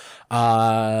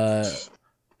 How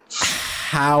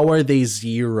are they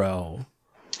 0?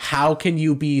 How can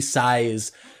you be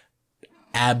size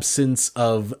absence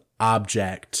of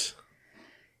object?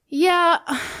 Yeah.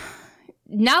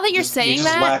 Now that you're saying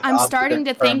that, I'm starting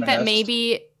to think that permanence.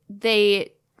 maybe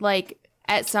they, like,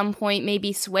 at some point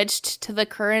maybe switched to the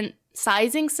current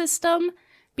sizing system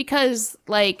because,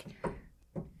 like,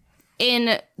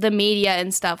 in the media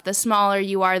and stuff, the smaller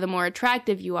you are, the more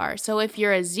attractive you are. So if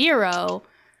you're a 0,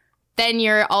 then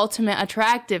your ultimate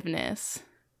attractiveness.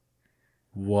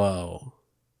 Whoa.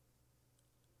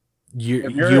 If You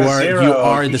you're a are zero, you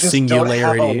are you the just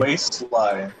singularity. Don't have a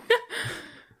waistline.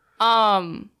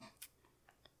 And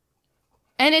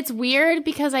it's weird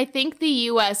because I think the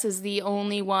US is the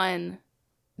only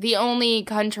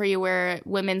country where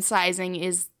women's sizing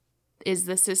is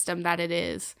the system that it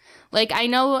is. Like, I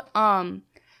know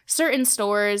certain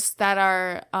stores that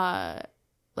are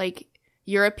like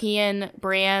European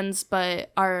brands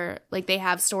but are like they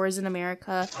have stores in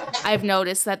America. I've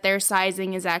noticed that their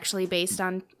sizing is actually based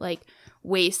on like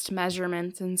waist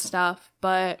measurements and stuff,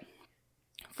 but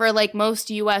for like most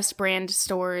US brand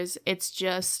stores, it's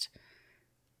just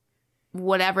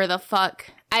whatever the fuck.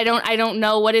 I don't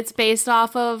know what it's based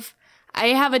off of. I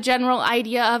have a general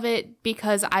idea of it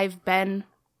because I've been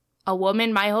a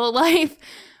woman my whole life,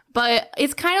 but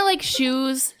it's kind of like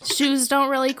shoes. Shoes don't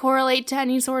really correlate to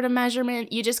any sort of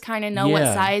measurement. You just kind of know what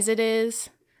Yeah. size it is.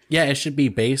 Yeah, it should be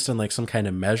based on like some kind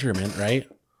of measurement, right?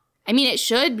 I mean, it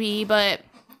should be, but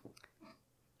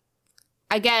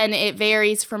again, it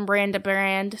varies from brand to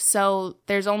brand, so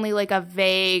there's only like a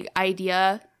vague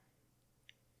idea,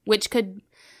 which could...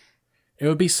 It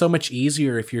would be so much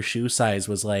easier if your shoe size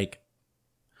was like,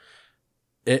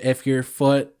 if your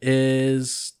foot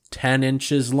is 10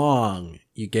 inches long,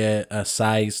 you get a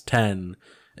size 10.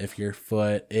 If your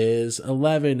foot is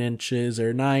 11 inches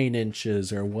or 9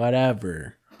 inches or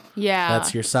whatever, Yeah.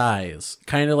 that's your size.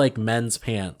 Kind of like men's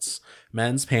pants.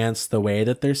 Men's pants, the way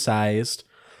that they're sized,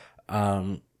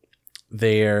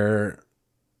 their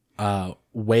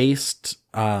waist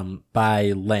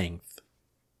by length.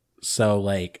 So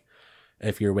like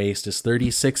if your waist is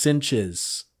 36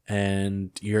 inches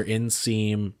and your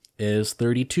inseam is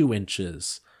 32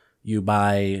 inches, you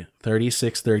buy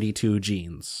 36-32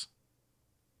 jeans.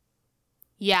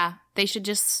 Yeah, they should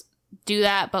just do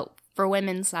that, but for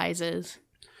women's sizes.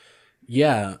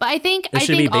 Yeah. But I think It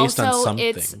should be based on also something.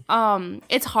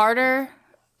 it's harder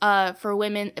for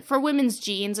women's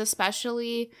jeans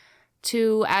especially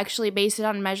to actually base it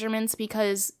on measurements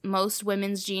because most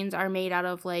women's jeans are made out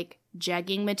of like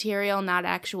jegging material, not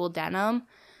actual denim.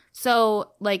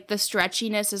 So like the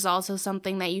stretchiness is also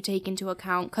something that you take into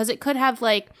account because it could have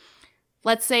like,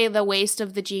 let's say the waist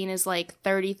of the jean is like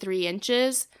 33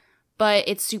 inches, but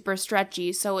it's super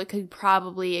stretchy, so it could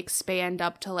probably expand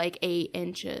up to like 8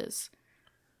 inches.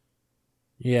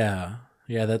 Yeah,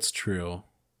 that's true.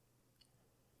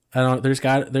 There's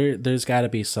got to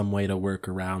be some way to work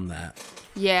around that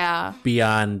Yeah.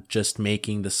 beyond just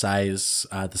making the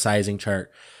sizing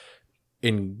chart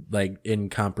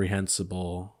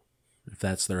incomprehensible, if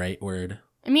that's the right word.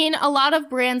 I mean, a lot of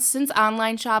brands, since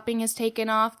online shopping has taken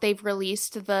off, they've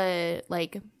released the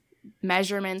like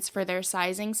measurements for their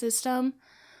sizing system.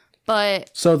 But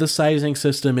So the sizing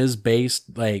system is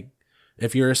based like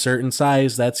if you're a certain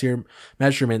size, that's your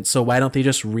measurement. So why don't they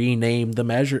just rename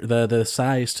the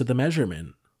size to the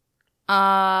measurement?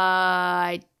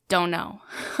 I don't know.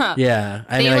 Yeah,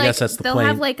 I mean, I guess that's the they'll point.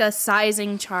 have like a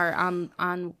sizing chart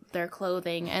on their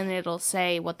clothing, and it'll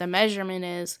say what the measurement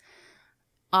is.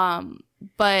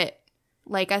 But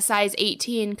like a size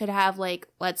 18 could have like,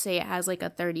 let's say it has like a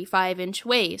 35-inch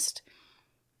waist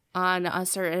on a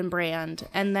certain brand,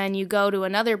 and then you go to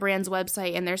another brand's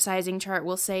website and their sizing chart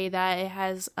will say that it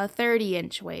has a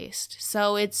 30-inch waist.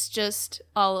 So it's just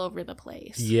all over the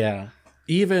place. Yeah.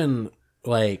 Even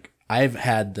like I've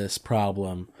had this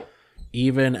problem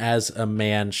even as a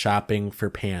man shopping for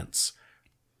pants.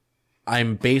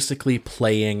 I'm basically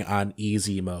playing on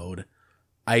easy mode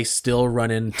I still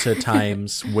run into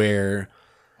times where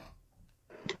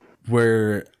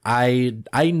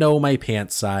I know my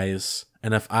pant size,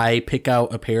 and if I pick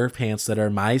out a pair of pants that are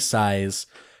my size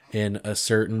in a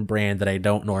certain brand that I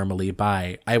don't normally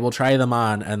buy, I will try them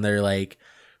on, and they're like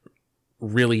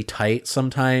really tight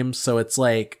sometimes. So it's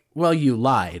like, well, you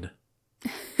lied.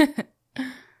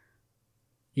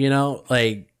 You know,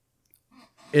 like,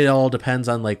 it all depends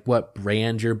on like what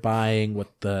brand you're buying,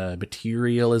 what the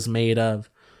material is made of,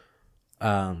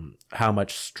 how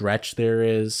much stretch there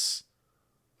is.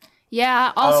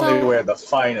 Yeah, I only also, wear the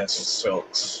finest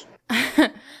silks.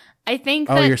 I think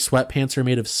Oh, that your sweatpants are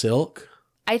made of silk?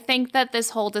 I think that this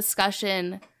whole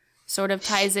discussion sort of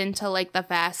ties into like the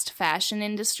fast fashion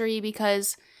industry,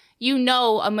 because you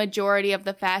know a majority of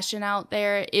the fashion out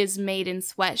there is made in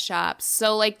sweatshops.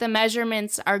 So like the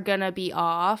measurements are gonna be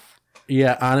off.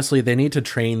 Yeah, honestly, they need to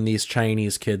train these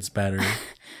Chinese kids better.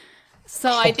 So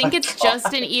I think it's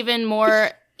just an even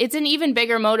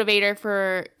bigger motivator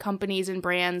for companies and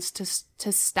brands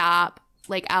to stop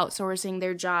like outsourcing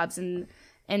their jobs and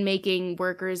making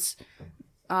workers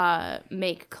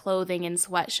make clothing in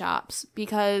sweatshops,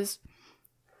 because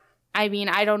I mean,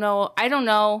 I don't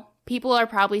know. People are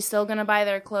probably still going to buy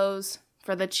their clothes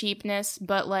for the cheapness,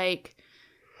 but like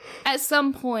at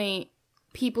some point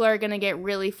people are going to get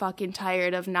really fucking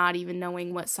tired of not even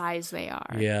knowing what size they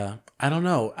are. Yeah. I don't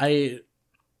know.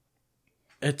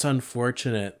 It's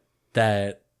unfortunate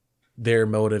that their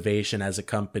motivation as a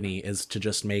company is to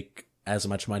just make as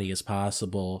much money as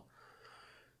possible.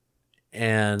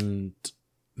 And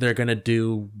they're going to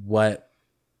do what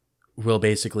will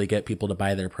basically get people to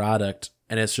buy their product.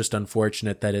 And it's just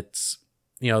unfortunate that it's,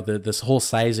 you know, this whole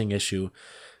sizing issue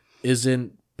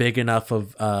isn't big enough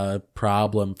of a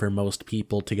problem for most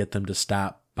people to get them to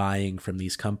stop buying from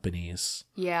these companies.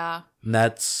 Yeah. And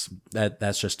that's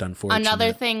just unfortunate.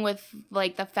 Another thing with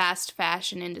like the fast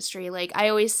fashion industry, like I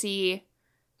always see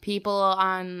people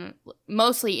on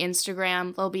mostly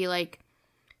Instagram, they'll be like,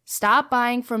 stop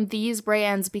buying from these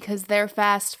brands because they're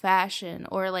fast fashion,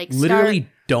 or like literally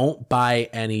don't buy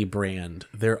any brand.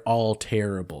 They're all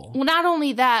terrible. Well, not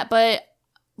only that, but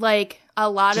like a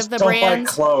lot Just of the don't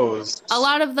brands, buy clothes. a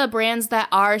lot of the brands that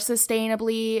are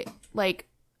sustainably like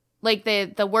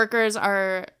the workers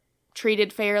are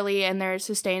treated fairly and they're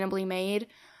sustainably made,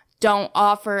 don't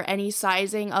offer any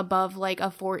sizing above like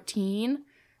a 14.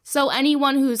 So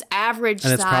anyone who's average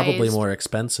And it's sized, probably more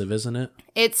expensive, isn't it?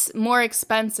 it's more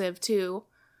expensive too.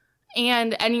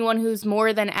 And anyone who's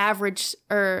more than average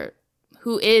or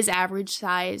who is average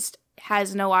sized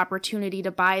has no opportunity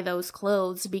to buy those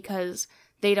clothes because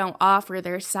they don't offer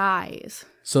their size.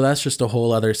 So that's just a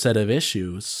whole other set of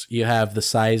issues. You have the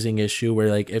sizing issue where,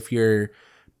 like, if you're,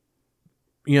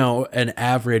 you know, an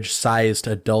average sized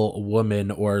adult woman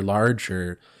or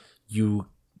larger, you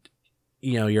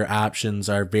know, your options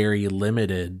are very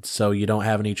limited. So you don't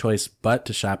have any choice but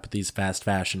to shop at these fast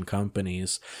fashion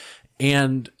companies.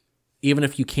 And even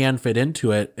if you can fit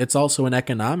into it, it's also an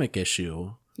economic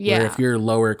issue. Yeah. Where if you're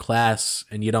lower class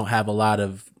and you don't have a lot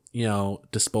of, you know,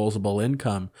 disposable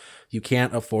income, you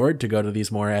can't afford to go to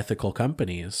these more ethical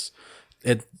companies.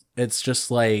 It's just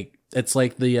like, it's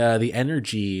like the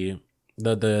energy,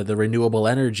 the renewable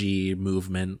energy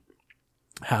movement,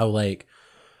 how, like,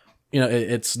 you know,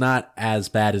 it's not as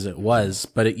bad as it was,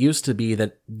 but it used to be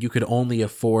that you could only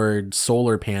afford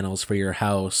solar panels for your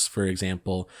house, for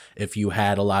example, if you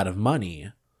had a lot of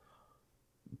money.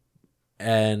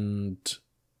 And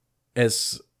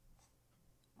it's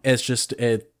just,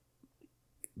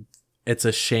 it's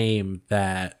a shame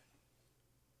that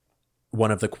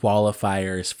one of the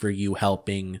qualifiers for you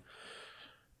helping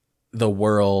the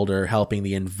world or helping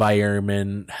the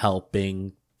environment,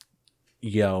 helping,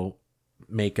 you know,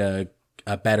 make a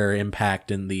better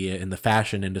impact in the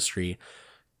fashion industry,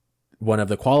 one of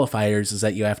the qualifiers is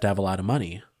that you have to have a lot of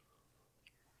money.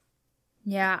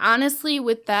 Yeah, honestly,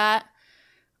 with that,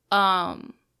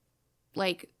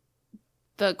 like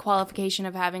the qualification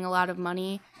of having a lot of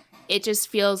money, it just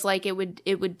feels like it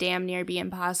would damn near be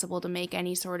impossible to make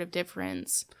any sort of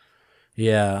difference.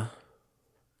 Yeah,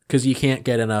 because you can't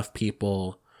get enough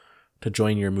people to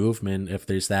join your movement if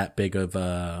there's that big of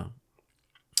a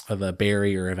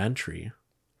barrier of entry.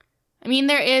 I mean,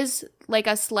 there is like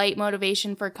a slight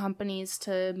motivation for companies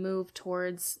to move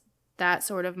towards that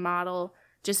sort of model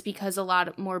just because a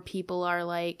lot more people are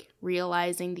like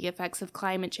realizing the effects of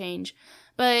climate change,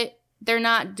 but they're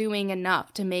not doing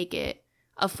enough to make it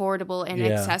affordable and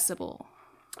accessible.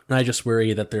 And I just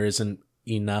worry that there isn't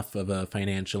enough of a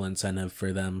financial incentive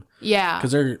for them. Yeah.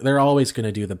 Because they're always going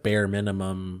to do the bare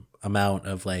minimum amount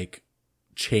of like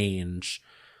change,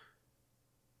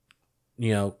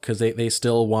 you know, because they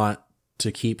still want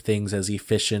to keep things as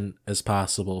efficient as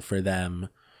possible for them.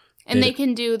 And they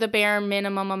can do the bare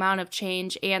minimum amount of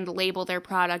change and label their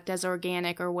product as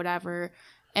organic or whatever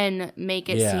and make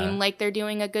it seem like they're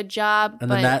doing a good job. And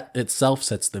then that itself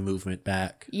sets the movement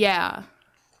back. Yeah.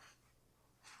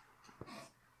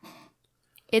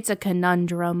 It's a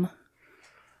conundrum.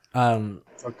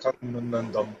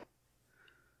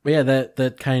 Yeah,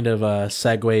 that kind of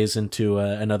segues into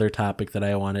another topic that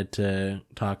I wanted to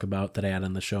talk about that I had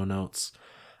in the show notes.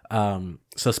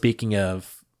 So speaking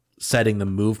of setting the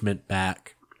movement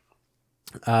back,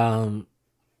 so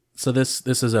this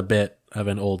is a bit of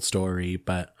an old story,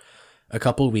 but a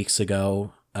couple weeks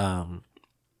ago,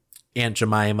 Aunt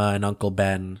Jemima and Uncle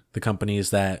Ben, the companies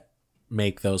that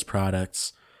make those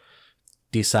products,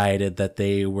 decided that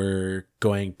they were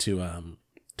going to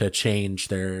change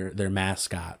their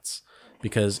mascots,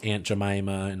 because Aunt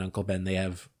Jemima and Uncle Ben, they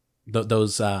have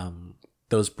those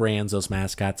brands, those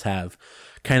mascots have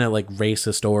kind of like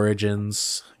racist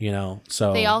origins, you know.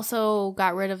 So they also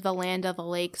got rid of the Land of the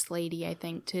Lakes lady, I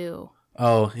think, too.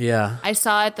 Oh yeah, I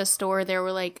saw at the store there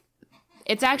were like,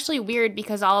 it's actually weird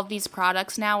because all of these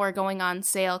products now are going on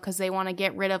sale because they want to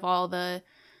get rid of all the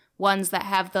ones that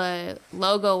have the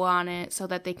logo on it so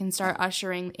that they can start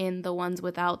ushering in the ones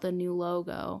without the new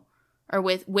logo, or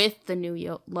with the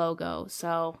new logo.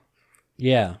 So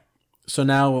yeah. So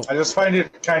now I just find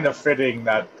it kind of fitting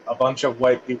that a bunch of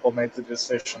white people made the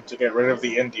decision to get rid of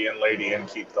the Indian lady and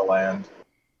keep the land.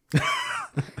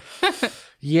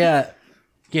 Yeah,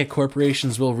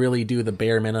 corporations will really do the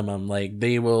bare minimum. Like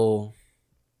they will,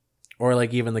 or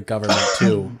like even the government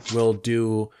too, will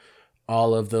do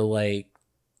all of the like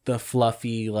the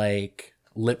fluffy like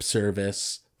lip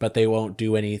service, but they won't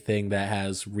do anything that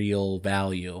has real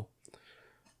value.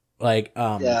 Like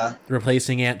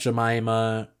replacing Aunt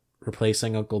Jemima,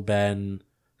 replacing Uncle Ben,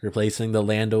 replacing the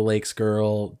Land O'Lakes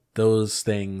girl, those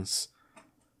things.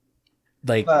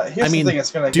 Like, here's the thing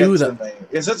it's going to get to me.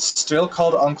 Is it still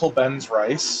called Uncle Ben's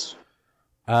Rice?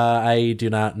 I do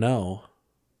not know.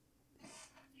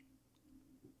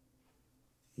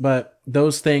 But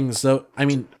those things, though, I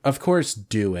mean, of course,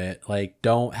 do it. Like,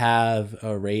 don't have a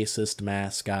racist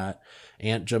mascot.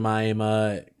 Aunt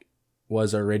Jemima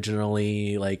was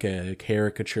originally like a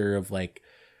caricature of like,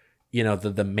 you know,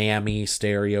 the mammy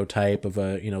stereotype of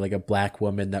a, you know, like a black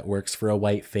woman that works for a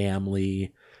white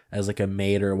family as like a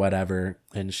maid or whatever.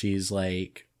 And she's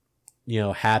like, you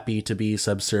know, happy to be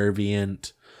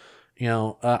subservient. You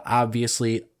know,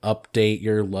 obviously update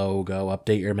your logo,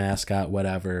 update your mascot,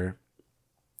 whatever.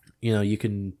 You know, you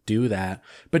can do that,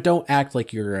 but don't act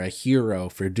like you're a hero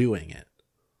for doing it.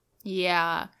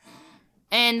 Yeah.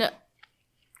 And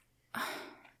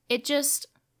it just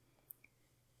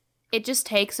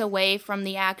takes away from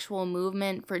the actual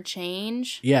movement for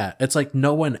change. Yeah, it's like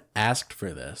no one asked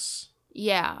for this.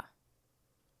 Yeah.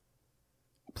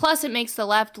 Plus, it makes the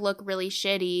left look really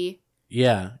shitty.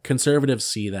 Yeah, conservatives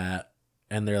see that,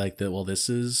 and they're like, well, this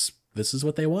is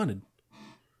what they wanted.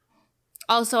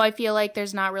 Also, I feel like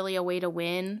there's not really a way to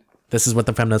win. This is what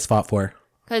the feminists fought for.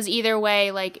 Because either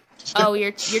way, like, oh,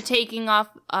 you're taking off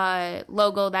a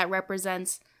logo that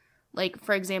represents, like,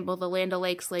 for example, the Land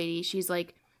O'Lakes lady. She's,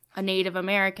 like, a Native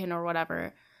American or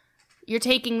whatever. You're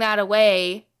taking that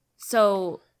away,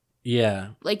 so... Yeah.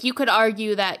 Like, you could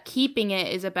argue that keeping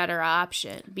it is a better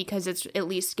option because it's at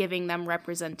least giving them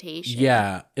representation.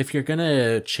 Yeah. If you're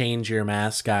gonna change your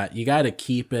mascot, you gotta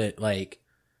keep it, like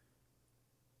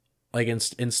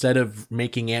instead of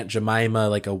making Aunt Jemima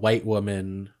like a white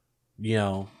woman, you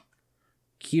know,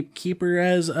 keep her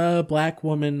as a black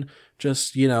woman,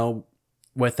 just, you know,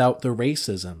 without the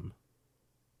racism.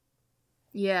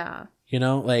 Yeah. You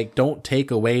know, like, don't take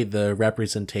away the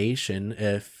representation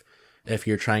if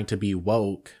you're trying to be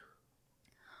woke.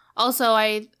 Also,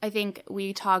 I think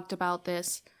we talked about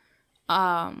this.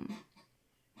 Another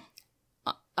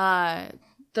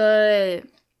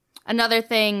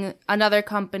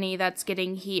company that's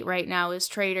getting heat right now is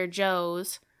Trader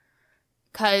Joe's,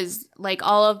 because like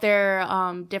all of their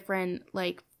different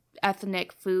like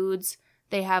ethnic foods,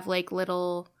 they have like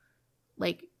little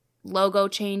like logo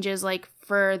changes. Like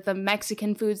for the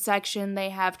Mexican food section, they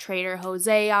have Trader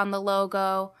Jose on the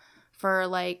logo. For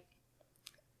like,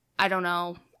 I don't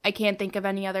know, I can't think of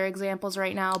any other examples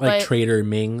right now. Like but Trader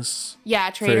Ming's.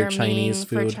 Yeah, Trader for Chinese Ming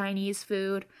food. for Chinese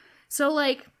food. So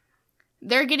like,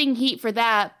 they're getting heat for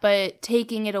that, but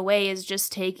taking it away is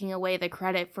just taking away the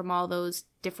credit from all those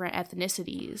different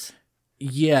ethnicities.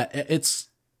 Yeah, it's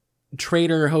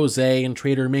Trader Jose and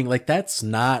Trader Ming. Like, that's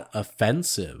not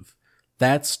offensive.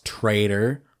 That's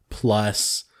Trader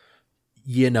plus,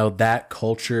 you know, that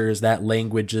culture's, that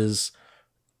language's,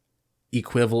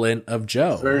 equivalent of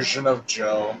Joe. Version of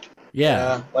Joe.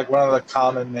 Yeah. Like one of the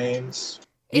common names.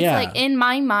 It's like, in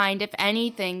my mind, if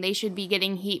anything, they should be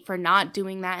getting heat for not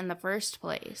doing that in the first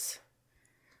place.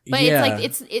 But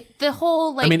it's like, the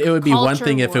whole, like, I mean, it would be one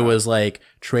thing if it was like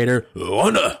Trader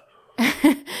Wanda.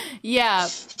 Yeah,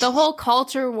 the whole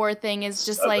culture war thing is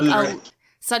just like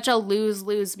such a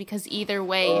lose-lose, because either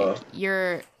way,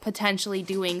 you're potentially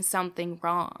doing something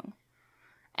wrong.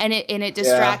 And it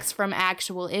distracts from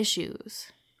actual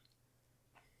issues.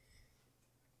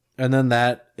 And then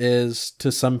that is,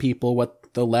 to some people,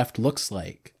 what the left looks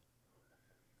like.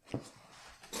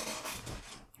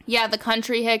 Yeah, the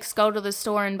country hicks go to the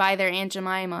store and buy their Aunt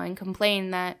Jemima and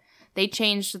complain that they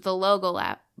changed the logo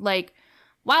app. Like,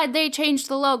 why'd they change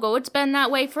the logo? It's been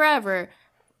that way forever.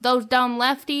 Those dumb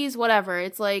lefties, whatever.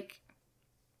 It's like,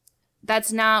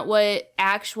 that's not what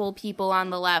actual people on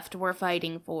the left were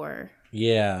fighting for.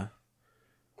 Yeah.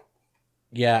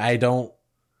 Yeah, I don't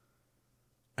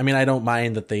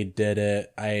mind that they did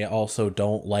it. I also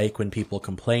don't like when people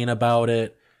complain about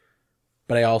it.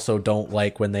 But I also don't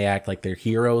like when they act like they're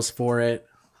heroes for it.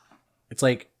 It's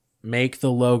like, make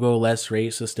the logo less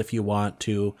racist if you want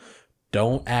to.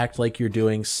 Don't act like you're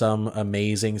doing some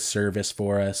amazing service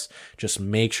for us. Just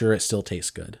make sure it still tastes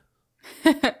good.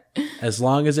 As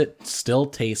long as it still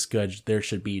tastes good, there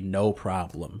should be no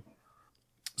problem.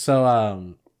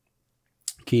 So,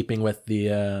 keeping with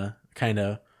the kind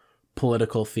of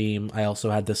political theme, I also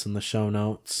had this in the show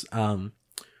notes.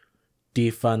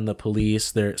 Defund the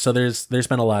police. There's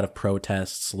been a lot of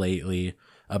protests lately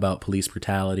about police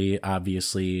brutality.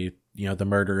 Obviously, the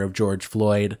murder of George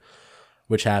Floyd,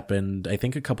 which happened, I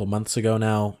think, a couple months ago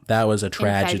now. That was a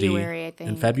tragedy. In February, I think.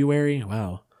 In February?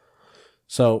 Wow.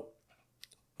 So,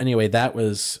 anyway, that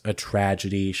was a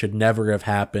tragedy. Should never have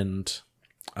happened.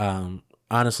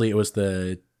 Honestly, it was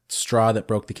the straw that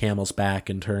broke the camel's back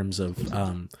in terms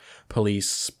of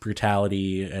police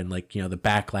brutality and, like, the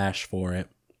backlash for it.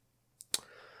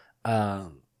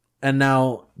 And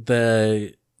now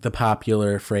the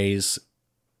popular phrase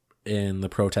in the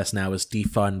protest now is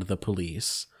defund the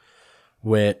police,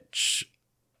 which,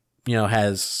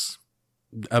 has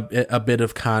a bit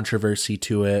of controversy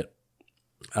to it.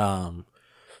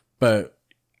 But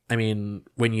I mean,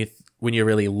 when you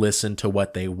really listen to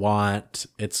what they want,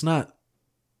 it's not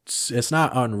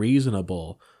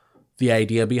unreasonable. The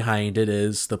idea behind it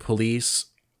is the police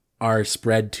are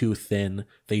spread too thin.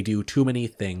 They do too many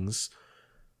things.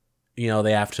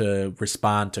 They have to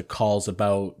respond to calls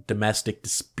about domestic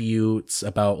disputes,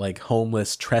 about like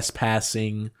homeless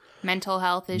trespassing, mental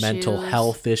health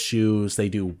issues. They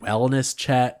do wellness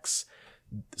checks.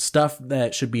 Stuff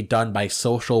that should be done by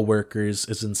social workers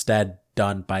is instead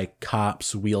done by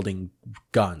cops wielding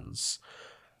guns.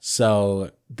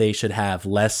 So they should have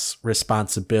less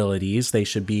responsibilities. They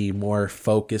should be more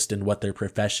focused in what their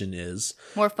profession is.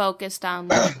 More focused on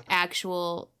like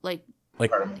actual like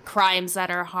crimes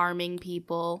that are harming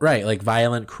people. Right, like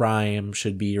violent crime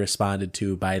should be responded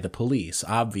to by the police,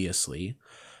 obviously.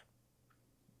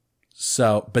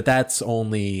 So, but that's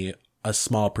only a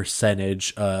small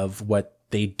percentage of what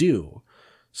they do.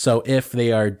 So if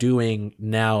they are doing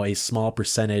now a small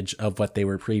percentage of what they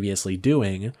were previously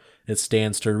doing, it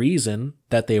stands to reason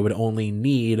that they would only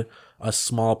need a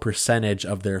small percentage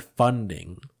of their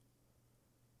funding.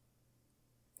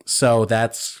 So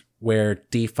that's where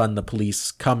defund the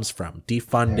police comes from.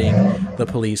 Defunding the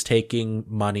police, taking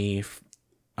money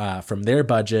from their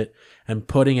budget and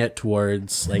putting it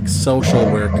towards like social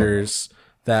workers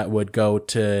that would go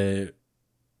to,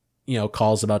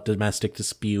 calls about domestic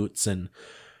disputes and,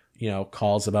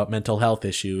 calls about mental health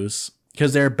issues,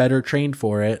 because they're better trained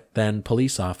for it than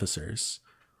police officers.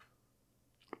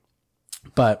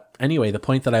 But anyway, the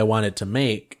point that I wanted to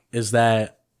make is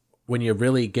that when you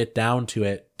really get down to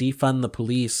it, defund the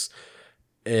police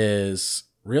is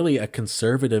really a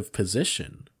conservative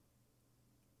position.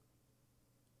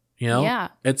 Yeah.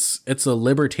 It's a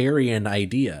libertarian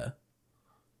idea.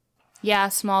 Yeah,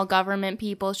 small government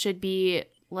people should be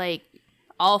like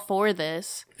all for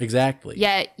this. Exactly.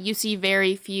 Yet you see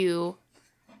very few,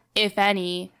 if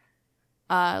any,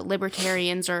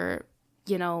 libertarians or,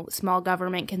 small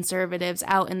government conservatives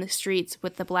out in the streets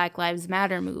with the Black Lives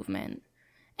Matter movement.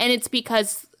 And it's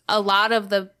because a lot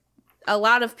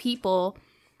of people,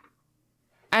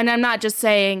 and I'm not just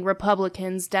saying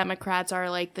Republicans, Democrats are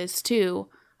like this too,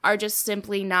 are just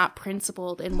simply not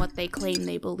principled in what they claim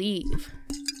they believe.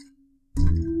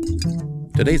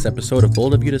 Today's episode of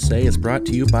Bold of You to Say is brought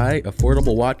to you by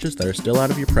affordable watches that are still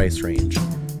out of your price range.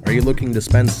 Are you looking to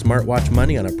spend smartwatch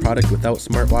money on a product without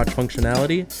smartwatch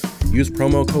functionality? Use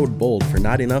promo code BOLD for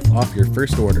not enough off your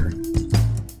first order.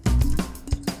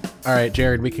 All right,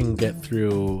 Jared, we can get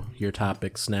through your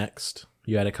topics next.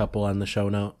 You had a couple on the show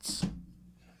notes.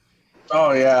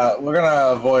 Oh yeah, we're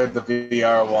gonna avoid the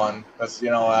VR one because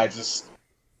I just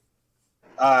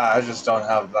don't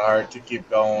have the heart to keep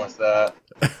going with that.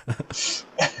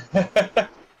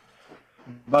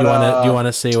 But, do you want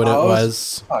to say what it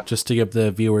was, fuck. just to give the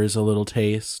viewers a little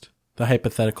taste? The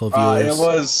hypothetical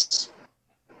viewers.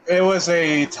 It was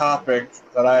a topic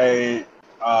that I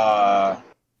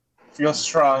feel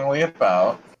strongly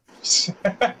about.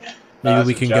 Maybe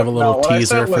we can give a little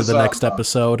teaser for the next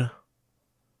episode.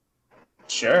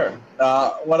 Sure.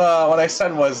 What I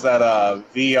said was that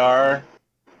VR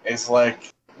is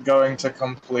like going to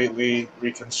completely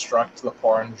reconstruct the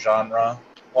porn genre.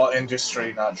 Well,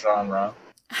 industry, not genre.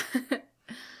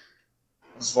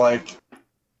 It's like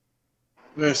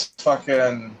there's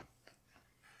fucking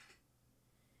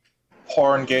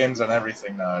porn games and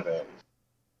everything nowadays.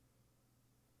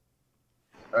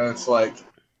 And it's like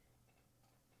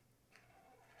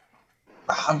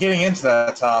I'm getting into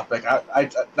that topic.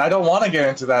 I don't want to get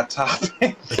into that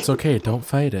topic. It's okay, don't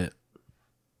fight it.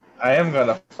 I am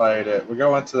gonna fight it. We're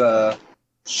going to the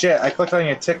shit. I clicked on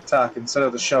your TikTok instead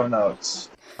of the show notes.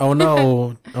 Oh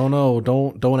no! Oh no!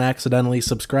 Don't accidentally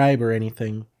subscribe or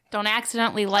anything. Don't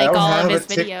accidentally like all of his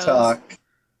videos. TikTok.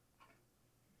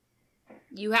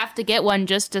 You have to get one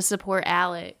just to support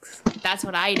Alex. That's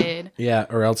what I did. Yeah,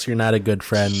 or else you're not a good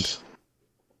friend.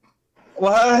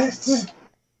 What?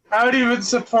 I would even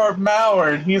support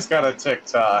Mauer, and he's got a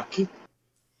TikTok.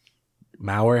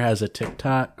 Mauer has a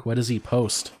TikTok? What does he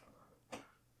post?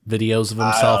 Videos of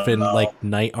himself in, like,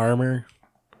 knight armor?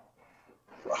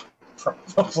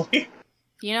 Probably.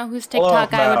 You know whose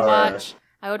TikTok I would watch?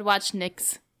 I would watch Nick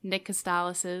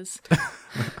Costalis's.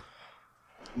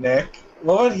 Nick?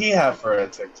 What would he have for a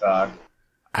TikTok?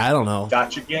 I don't know.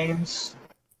 Gotcha games?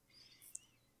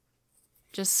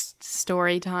 Just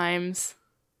story times.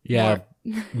 Yeah,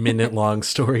 minute-long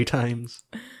story times.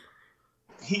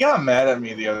 He got mad at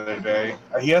me the other day.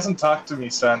 He hasn't talked to me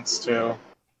since, too.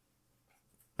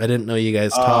 I didn't know you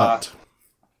guys talked.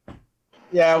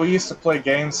 Yeah, we used to play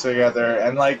games together,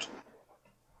 and, like,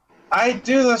 I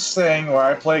do this thing where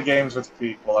I play games with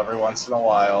people every once in a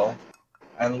while,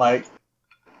 and, like,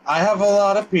 I have a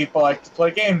lot of people I like to play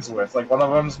games with. Like, one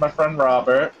of them's my friend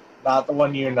Robert, not the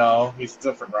one you know, he's a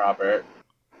different Robert.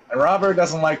 And Robert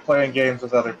doesn't like playing games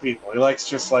with other people. He likes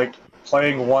just, like,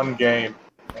 playing one game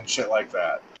and shit like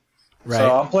that. Right.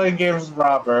 So I'm playing games with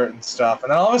Robert and stuff,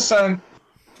 and then all of a sudden,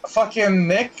 fucking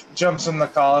Nick jumps in the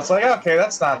call. It's like, okay,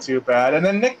 that's not too bad. And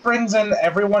then Nick brings in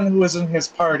everyone who was in his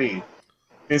party,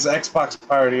 his Xbox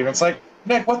party, and it's like,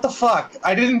 Nick, what the fuck?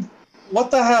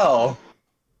 What the hell?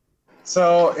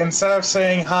 So instead of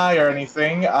saying hi or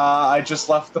anything, I just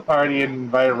left the party and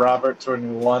invited Robert to a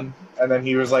new one, and then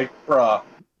he was like, bruh.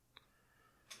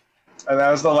 And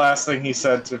that was the last thing he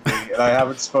said to me, and I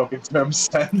haven't spoken to him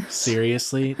since.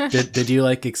 Seriously? Did you,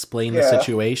 like, explain the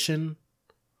situation?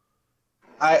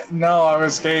 No, I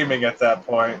was gaming at that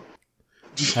point.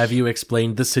 Have you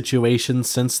explained the situation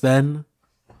since then?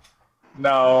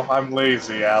 No, I'm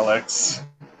lazy, Alex.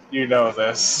 You know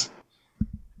this.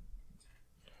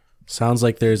 Sounds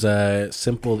like there's a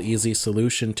simple, easy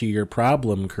solution to your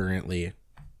problem currently.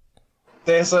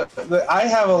 I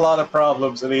have a lot of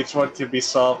problems, and each one can be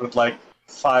solved with like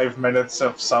 5 minutes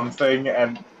of something,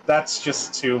 and that's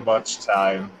just too much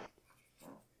time.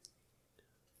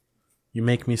 You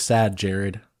make me sad,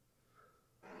 Jared.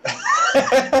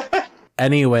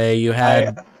 Anyway, you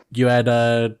had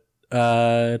a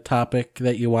topic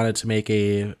that you wanted to make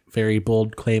a very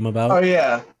bold claim about. Oh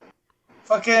yeah.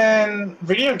 Fucking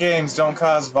video games don't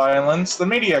cause violence, the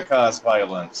media cause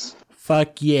violence.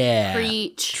 Fuck yeah.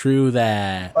 Preach. True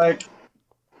that. Like,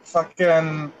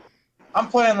 fucking... I'm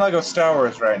playing LEGO Star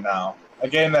Wars right now. A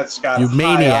game that's got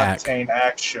high-octane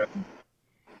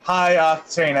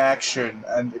action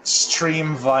and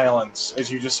extreme violence as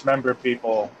you dismember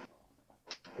people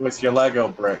with your Lego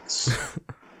bricks.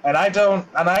 And I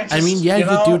mean, yeah, you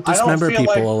do dismember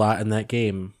people a lot in that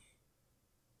game.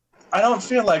 I don't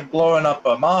feel like blowing up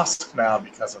a mosque now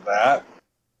because of that.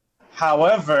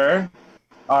 However,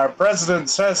 our president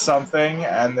says something,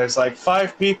 and there's like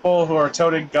 5 people who are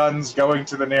toting guns going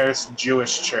to the nearest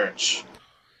Jewish church.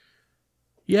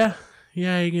 Yeah,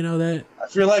 you know that. I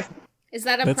feel like... Is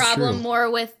that a problem more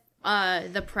with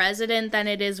the president than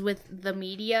it is with the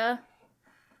media?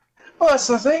 Well, that's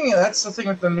the thing. That's the thing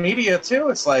with the media, too.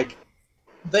 It's like,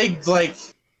 they, like,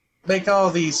 make all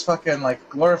these fucking, like,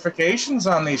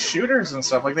 glorifications on these shooters and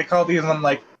stuff. Like, they call these, what's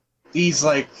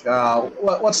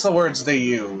the words they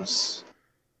use?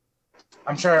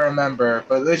 I'm trying to remember,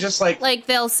 but they just like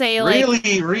they'll say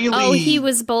really. Oh, he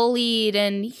was bullied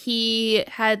and he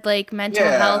had like mental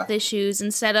health issues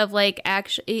instead of like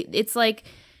actually. It's like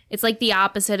the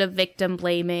opposite of victim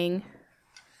blaming.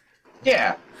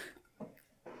 Yeah.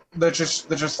 They're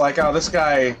just like, oh, this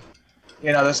guy,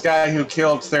 this guy who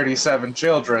killed 37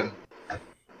 children,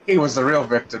 he was the real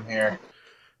victim here.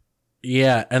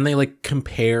 Yeah, and they like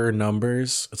compare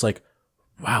numbers. It's like,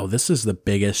 wow, this is the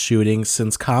biggest shooting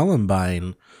since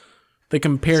Columbine. They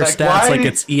compare stats like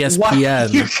it's ESPN. Why are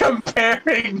you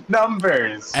comparing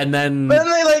numbers? And then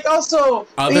they like also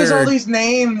use all these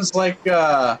names like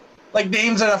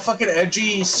names that a fucking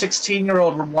edgy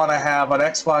 16-year-old would want to have on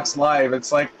Xbox Live.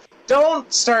 It's like,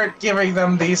 don't start giving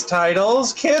them these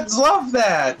titles. Kids love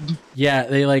that. Yeah,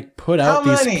 they like put out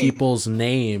these people's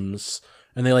names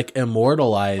and they like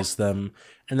immortalize them,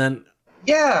 and then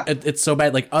it's so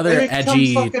bad. Like other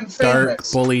edgy, dark,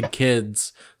 bullied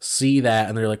kids see that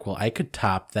and they're like, "Well, I could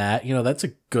top that. That's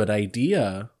a good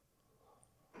idea."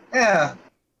 Yeah.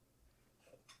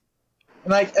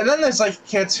 And then there's like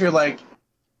kids who like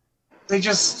they're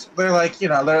like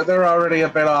they're already a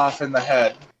bit off in the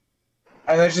head.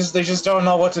 And they just don't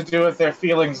know what to do with their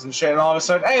feelings and shit. And all of a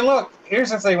sudden, hey, look, here's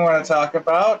the thing we want to talk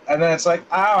about. And then it's like,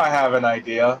 oh, I have an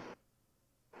idea.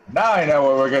 Now I know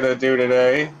what we're going to do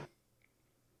today.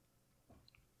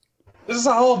 This is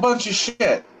a whole bunch of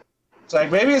shit. It's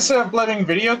like, maybe instead of blaming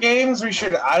video games, we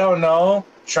should, I don't know,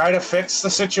 try to fix the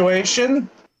situation?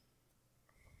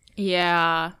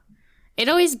 Yeah. It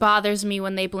always bothers me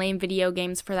when they blame video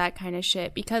games for that kind of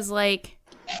shit. Because, like...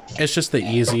 It's just the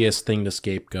easiest thing to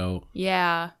scapegoat.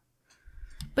 Yeah.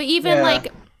 But even,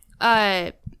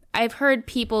 I've heard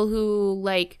people who,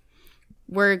 like,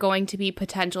 were going to be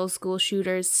potential school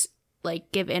shooters,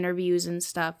 like, give interviews and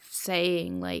stuff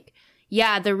saying, like,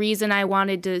 yeah, the reason I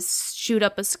wanted to shoot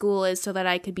up a school is so that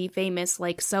I could be famous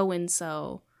like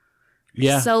so-and-so.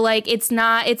 Yeah. So, like, it's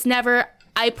never,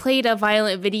 I played a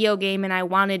violent video game and I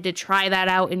wanted to try that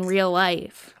out in real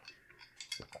life.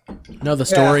 No, the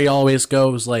story always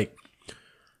goes like,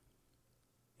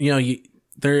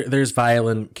 there's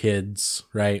violent kids,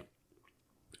 right?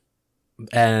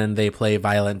 And they play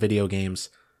violent video games,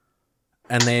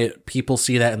 and people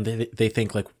see that and they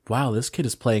think like, wow, this kid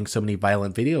is playing so many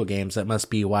violent video games. That must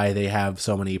be why they have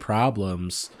so many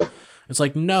problems. It's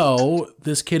like, no,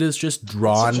 this kid is just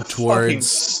drawn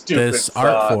towards this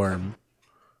art form.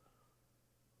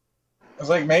 It's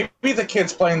like, maybe the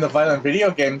kid's playing the violent video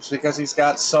games because he's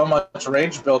got so much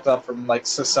rage built up from, like,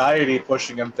 society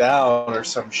pushing him down or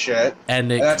some shit. And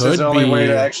that's his only way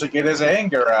to actually get his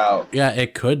anger out. Yeah,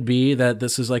 it could be that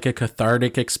this is, like, a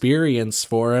cathartic experience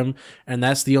for him, and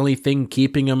that's the only thing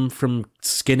keeping him from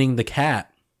skinning the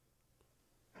cat.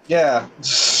 Yeah.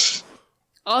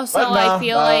 Also, I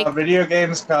feel like... video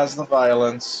games cause the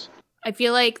violence. I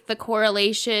feel like the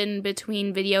correlation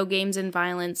between video games and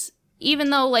violence...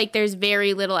 Even though, like, there's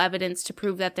very little evidence to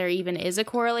prove that there even is a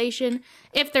correlation,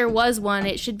 if there was one,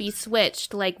 it should be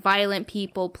switched. Like, violent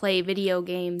people play video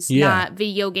games, not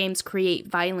video games create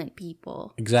violent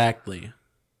people. Exactly.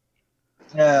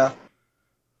 Yeah.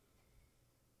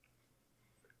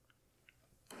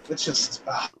 It's just...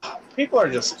 people are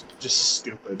just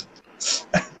stupid.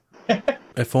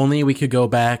 If only we could go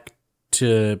back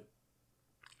to,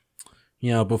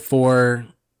 before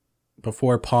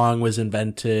Pong was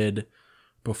invented,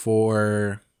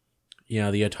 before, the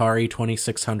Atari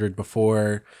 2600,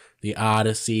 before the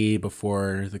Odyssey,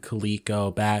 before the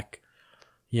Coleco, back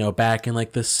in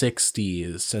like the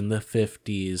 60s and the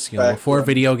 50s, before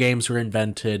video games were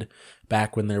invented,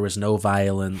 back when there was no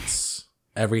violence,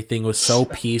 everything was so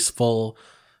peaceful,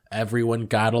 everyone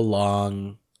got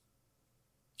along.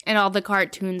 And all the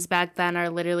cartoons back then are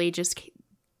literally just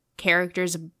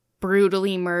characters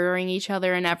brutally murdering each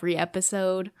other in every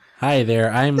episode. Hi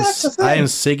there, I'm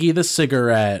Siggy the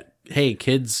Cigarette. Hey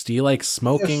kids, do you like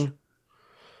smoking?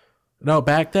 No,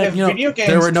 back then,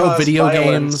 there were no video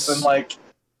games.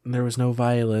 There was no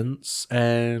violence,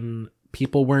 and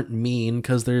people weren't mean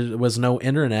because there was no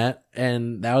internet,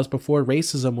 and that was before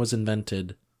racism was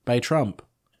invented by Trump.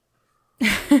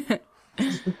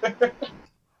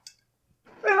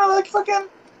 Fucking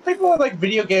people like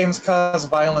video games cause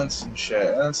violence and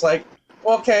shit, and it's like,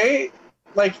 okay,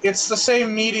 like it's the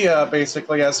same media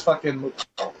basically as fucking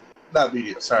not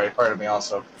media. Sorry, pardon me.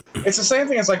 Also, it's the same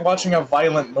thing as like watching a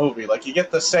violent movie. Like you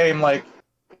get the same like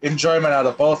enjoyment out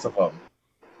of both of them.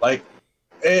 Like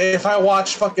if I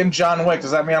watch fucking John Wick,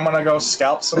 does that mean I'm gonna go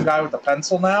scalp some guy with a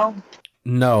pencil now?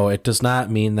 No, it does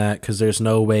not mean that because there's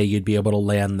no way you'd be able to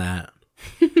land that.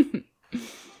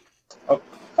 Oh,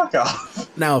 fuck off.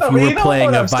 Now, if No, you but were you know playing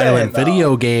what a I'm violent saying, though.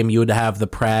 video game, you would have the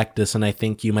practice, and I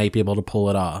think you might be able to pull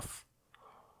it off.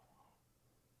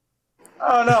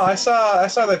 Oh no, I saw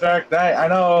The Dark Knight. I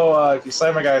know if you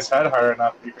slam a guy's head hard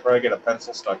enough, you could probably get a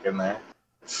pencil stuck in there.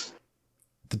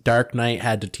 The Dark Knight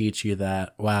had to teach you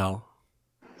that. Wow.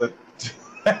 But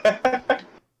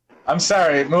I'm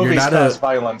sorry, movies cause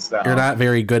violence now. You're not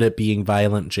very good at being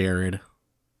violent, Jared.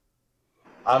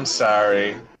 I'm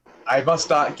sorry. I must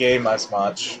not game as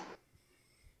much.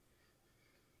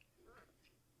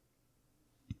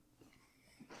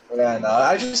 Yeah, no,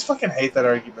 I just fucking hate that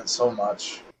argument so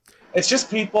much. It's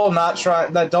just people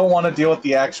that don't want to deal with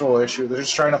the actual issue. They're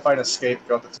just trying to find a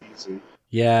scapegoat that's easy.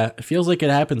 Yeah, it feels like it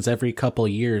happens every couple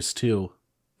years too.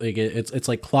 Like it's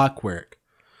like clockwork.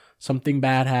 Something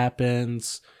bad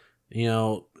happens, you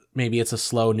know, maybe it's a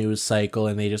slow news cycle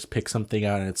and they just pick something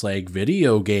out and it's like,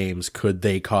 video games, could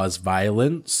they cause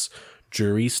violence?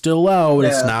 Jury's still out. Yeah.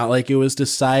 It's not like it was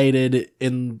decided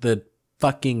in the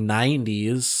fucking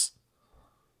 90s.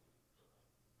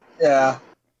 Yeah.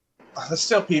 There's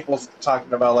still people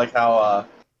talking about like how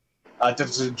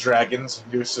Dungeons and Dragons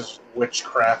uses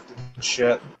witchcraft and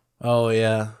shit. Oh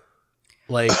yeah.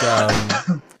 Like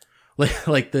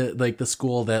like the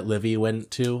school that Livy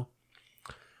went to.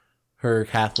 Her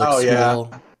Catholic school. Yeah.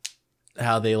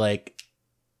 How they like,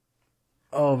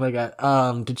 oh my god.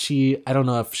 I don't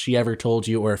know if she ever told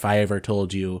you or if I ever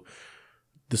told you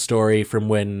the story from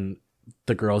when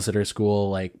the girls at her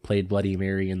school like played Bloody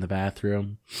Mary in the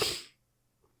bathroom.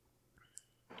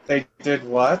 They did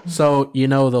what? So, you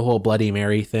know the whole Bloody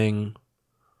Mary thing?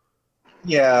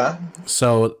 Yeah.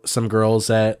 So, some girls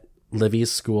at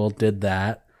Livy's school did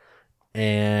that,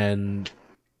 and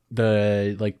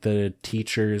the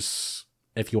teachers,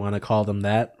 if you want to call them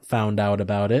that, found out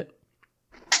about it.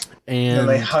 And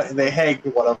they hanged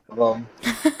one of them.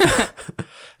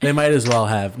 They might as well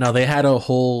have. No, they had a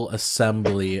whole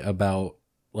assembly about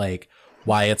like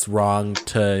why it's wrong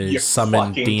to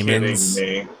summon demons.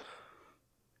 Kidding me.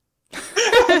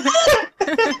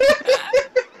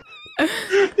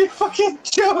 You're fucking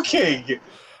joking.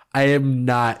 I am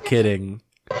not kidding.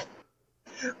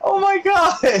 Oh my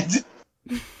god.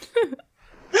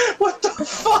 What the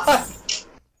fuck?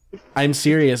 I'm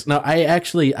serious. No,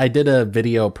 I did a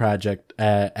video project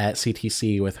at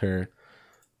CTC with her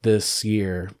this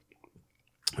year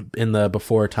in the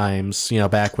before times, you know,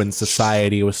 back when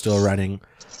Society was still running.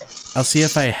 I'll see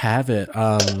if I have it.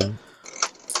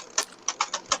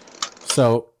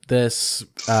 So this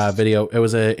video, it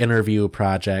was an interview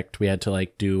project. We had to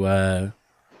like do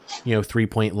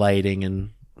 3-point lighting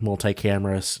and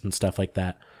multi-cameras and stuff like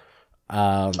that.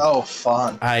 Oh,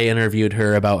 fun. I interviewed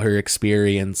her about her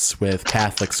experience with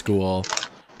Catholic school,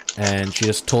 and she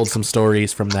just told some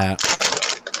stories from that,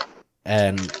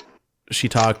 and she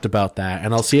talked about that,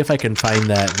 and I'll see if I can find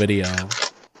that video.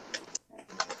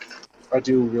 I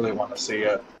do really want to see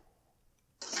it.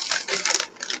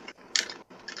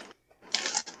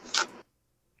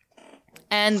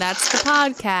 And that's the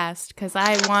podcast, because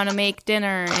I want to make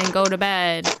dinner and go to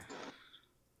bed.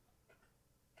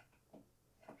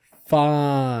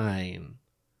 Fine.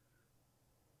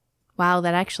 Wow,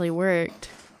 that actually worked.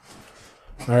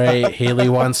 All right, Haley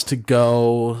wants to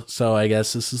go, so I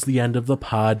guess this is the end of the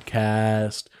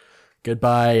podcast.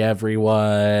 Goodbye,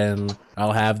 everyone.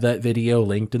 I'll have that video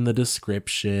linked in the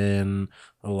description,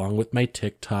 along with my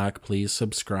TikTok. Please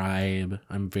subscribe.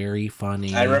 I'm very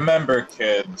funny. I remember,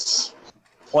 kids.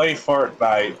 Play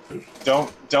Fortnite.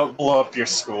 Don't blow up your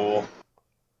school.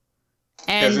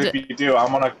 Because if you do,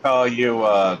 I'm gonna call you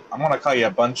a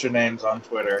bunch of names on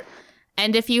Twitter.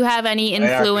 And if you have any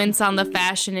influence on the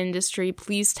fashion industry,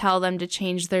 please tell them to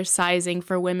change their sizing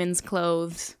for women's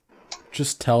clothes.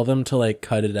 Just tell them to like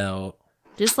cut it out.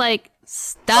 Just like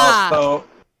stop. Also,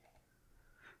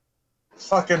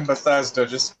 fucking Bethesda,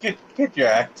 just get your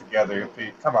act together,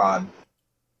 Pete. Come on.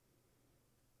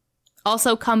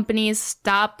 Also, companies,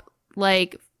 stop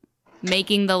like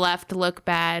making the left look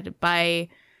bad by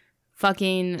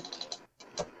fucking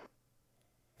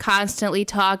constantly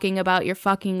talking about your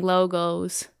fucking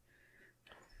logos.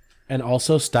 And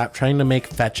also stop trying to make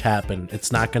fetch happen.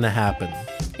 It's not gonna happen.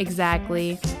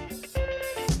 Exactly.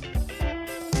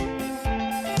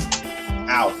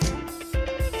 Ow.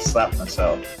 Slapped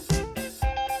myself.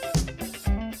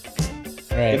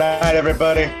 All right. Good night,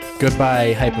 everybody.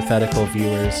 Goodbye, hypothetical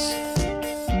viewers.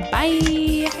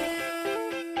 Bye.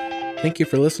 Thank you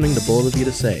for listening to Bold of You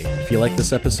to Say. If you like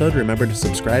this episode, remember to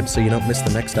subscribe so you don't miss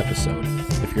the next episode.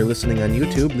 If you're listening on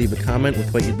YouTube, leave a comment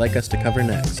with what you'd like us to cover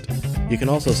next. You can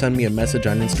also send me a message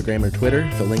on Instagram or Twitter.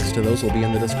 The links to those will be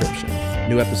in the description.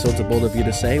 New episodes of Bold of You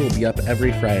to Say will be up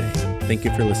every Friday. Thank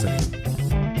you for listening.